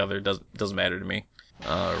 pick the other. Doesn't matter to me.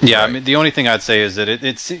 Yeah, right. I mean, the only thing I'd say is that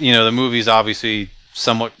it's the movie's obviously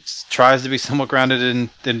tries to be somewhat grounded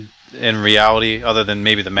in reality, other than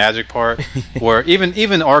maybe the magic part. Where even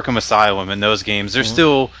Arkham Asylum in those games, there's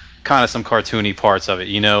still kind of some cartoony parts of it.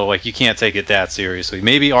 Like you can't take it that seriously.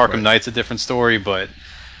 Maybe Arkham Knight's a different story, but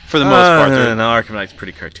for the most part, no, Arkham Knight's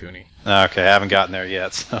pretty cartoony. Okay, I haven't gotten there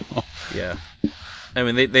yet. So yeah, I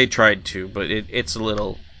mean they tried to, but it's a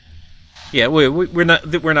little. Yeah, we're not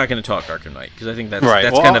going to talk Arkham Knight because I think that's right.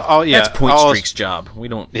 That's Point Streak's job. We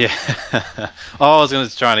don't. Yeah. All I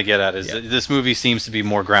was trying to get at is that this movie seems to be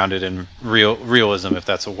more grounded in realism, if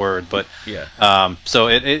that's a word. But yeah. So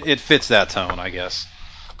it fits that tone, I guess.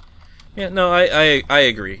 Yeah. No, I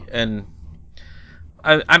agree, and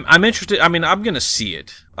I'm interested. I mean, I'm going to see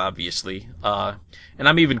it, obviously. And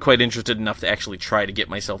I'm even quite interested enough to actually try to get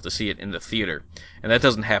myself to see it in the theater, and that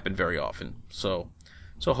doesn't happen very often. So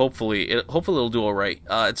hopefully it'll do all right.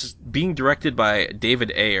 It's being directed by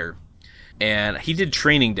David Ayer, and he did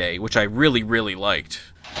Training Day, which I really, really liked.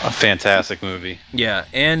 A fantastic movie. Yeah,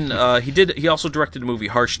 and he also directed a movie,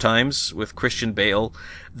 Harsh Times, with Christian Bale.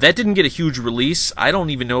 That didn't get a huge release. I don't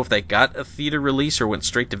even know if that got a theater release or went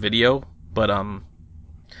straight to video, but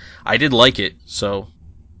I did like it, so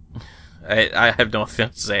I have nothing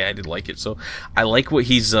to say. I did like it, so I like what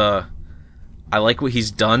he's done.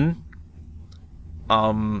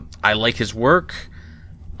 I like his work,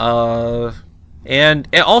 and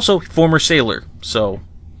also former sailor. So,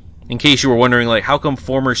 in case you were wondering, like, how come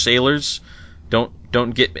former sailors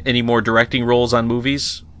don't get any more directing roles on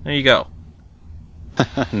movies? There you go.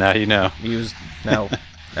 Now you know. Now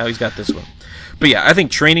he's got this one. But yeah, I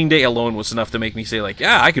think Training Day alone was enough to make me say, like,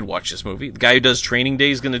 yeah, I could watch this movie. The guy who does Training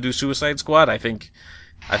Day is going to do Suicide Squad. I think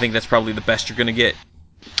that's probably the best you're going to get.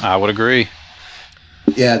 I would agree.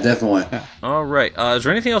 Yeah, definitely. All right. Is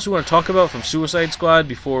there anything else we want to talk about from Suicide Squad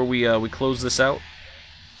before we close this out?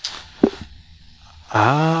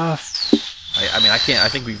 I mean, I can't. I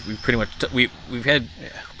think we've pretty much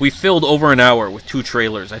we filled over an hour with 2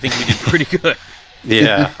 trailers. I think we did pretty good.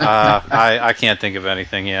 Yeah. I can't think of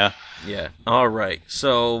anything. Yeah. Yeah. All right.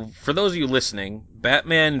 So, for those of you listening,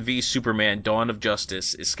 Batman v Superman: Dawn of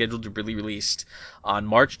Justice is scheduled to be released on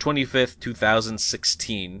March 25th,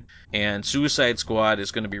 2016, and Suicide Squad is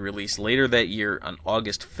going to be released later that year on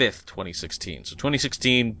August 5th, 2016. So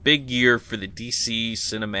 2016, big year for the DC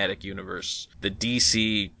Cinematic Universe, the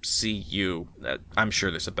DCCU. I'm sure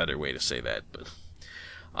there's a better way to say that, but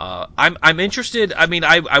I'm interested. I mean,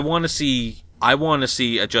 I want to see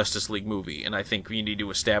a Justice League movie, and I think we need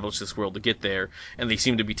to establish this world to get there, and they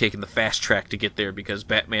seem to be taking the fast track to get there because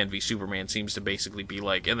Batman v Superman seems to basically be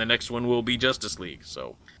like, and the next one will be Justice League,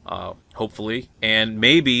 so hopefully, and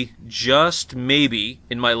maybe, just maybe,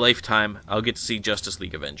 in my lifetime, I'll get to see Justice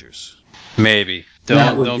League Avengers. Maybe.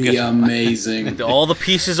 That would be amazing. All the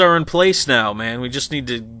pieces are in place now, man. We just need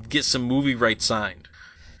to get some movie rights signed.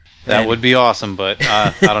 That would be awesome, but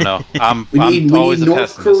I don't know. We need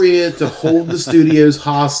North Korea to hold the studios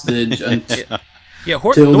hostage until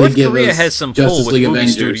North Korea has some pull with movie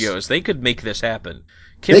studios. They could make this happen.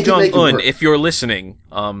 Kim Jong-un, if you're listening,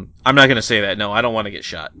 I'm not going to say that. No, I don't want to get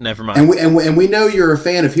shot. Never mind. And we know you're a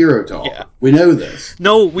fan of Hero Talk. Yeah. We know this.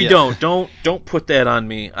 No, we don't. Don't put that on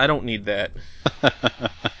me. I don't need that.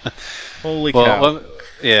 Holy cow.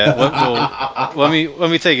 Let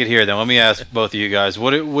me take it here then. Let me ask both of you guys,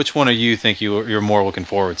 which one of you think you're more looking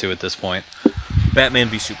forward to at this point? Batman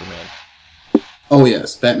v Superman. Oh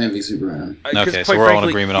yes, Batman v Superman. Okay, so we're all in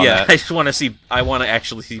agreement on that. I just want to see. I want to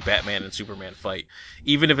actually see Batman and Superman fight,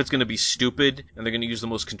 even if it's going to be stupid and they're going to use the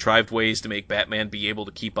most contrived ways to make Batman be able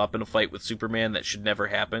to keep up in a fight with Superman. That should never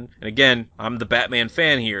happen. And again, I'm the Batman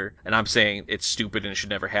fan here, and I'm saying it's stupid and it should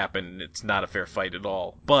never happen. And it's not a fair fight at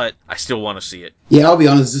all. But I still want to see it. Yeah, I'll be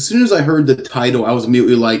honest. As soon as I heard the title, I was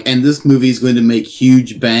immediately like, "And this movie is going to make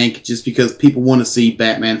huge bank just because people want to see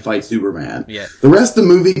Batman fight Superman." Yeah. The rest of the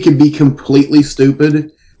movie could be completely stupid.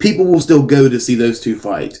 People will still go to see those two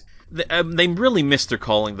fight. They really missed their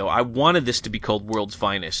calling, though. I wanted this to be called World's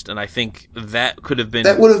Finest, and I think that could have been...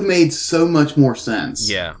 That would have made so much more sense.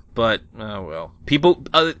 Yeah, but, well. People,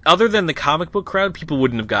 other than the comic book crowd, people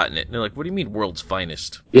wouldn't have gotten it. And they're like, what do you mean World's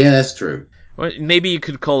Finest? Yeah, that's true. Well, maybe you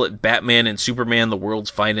could call it Batman and Superman, the world's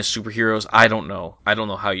finest superheroes. I don't know. I don't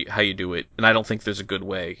know how you do it, and I don't think there's a good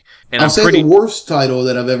way. And I'll say the worst title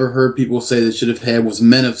that I've ever heard people say they should have had was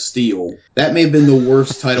Men of Steel. That may have been the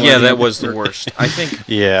worst title. Yeah, that was the worst. I think.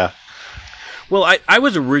 Yeah. Well, I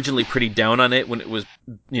was originally pretty down on it when it was,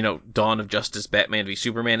 Dawn of Justice, Batman v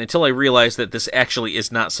Superman, until I realized that this actually is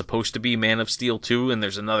not supposed to be Man of Steel 2, and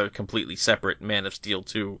there's another completely separate Man of Steel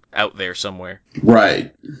 2 out there somewhere.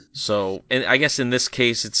 Right. So, and I guess in this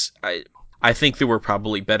case, I think there were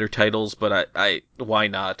probably better titles, but why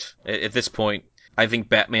not? At this point, I think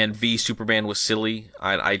Batman v Superman was silly.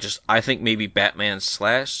 I think maybe Batman /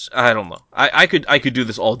 I don't know. I could do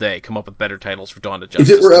this all day. Come up with better titles for Dawn of Justice.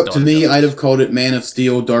 If it were up to me, I'd have called it Man of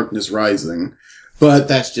Steel: Darkness Rising. But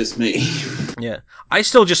that's just me. Yeah. I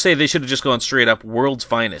still just say they should have just gone straight up World's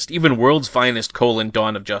Finest. Even World's Finest :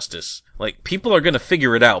 Dawn of Justice. Like, people are going to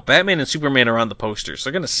figure it out. Batman and Superman are on the posters.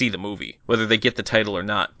 They're going to see the movie, whether they get the title or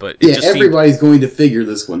not. But everybody's going to figure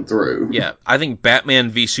this one through. Yeah, I think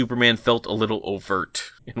Batman v Superman felt a little overt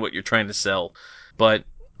in what you're trying to sell. But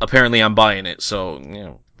apparently I'm buying it, so,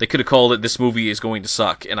 they could have called it This Movie Is Going to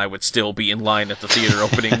Suck, and I would still be in line at the theater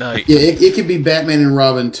opening night. Yeah, it could be Batman and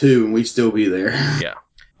Robin 2, and we'd still be there. Yeah.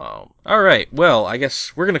 Alright, well, I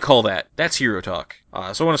guess we're going to call that. That's Hero Talk.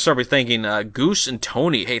 So I want to start by thanking Goose and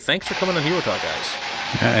Tony. Hey, thanks for coming on Hero Talk,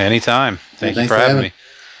 guys. Anytime. Thank you for having me.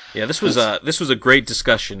 Yeah, this was a great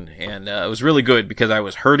discussion, and it was really good because I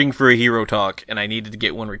was hurting for a Hero Talk, and I needed to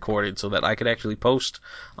get one recorded so that I could actually post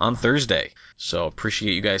on Thursday. So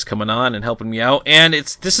appreciate you guys coming on and helping me out. And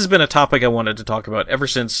this has been a topic I wanted to talk about ever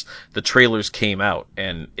since the trailers came out,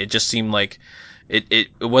 and it just seemed like it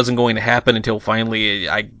wasn't going to happen until finally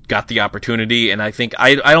I got the opportunity. And I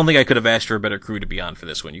don't think I could have asked for a better crew to be on for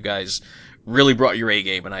this one. You guys really brought your A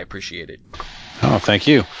game, and I appreciate it. Oh, thank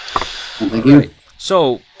you. Thank you. Right.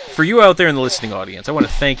 So, for you out there in the listening audience, I want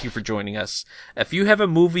to thank you for joining us. If you have a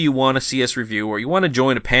movie you want to see us review, or you want to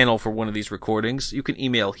join a panel for one of these recordings, you can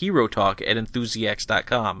email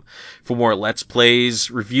herotalk@enthusiacs.com for more Let's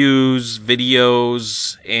Plays, reviews,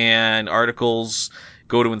 videos, and articles.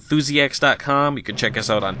 Go to enthusiacs.com. You can check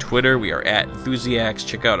us out on Twitter. We are @enthusiacs.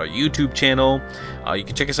 Check out our YouTube channel. You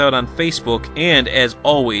can check us out on Facebook. And as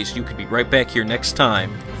always, you can be right back here next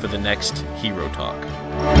time for the next Hero Talk.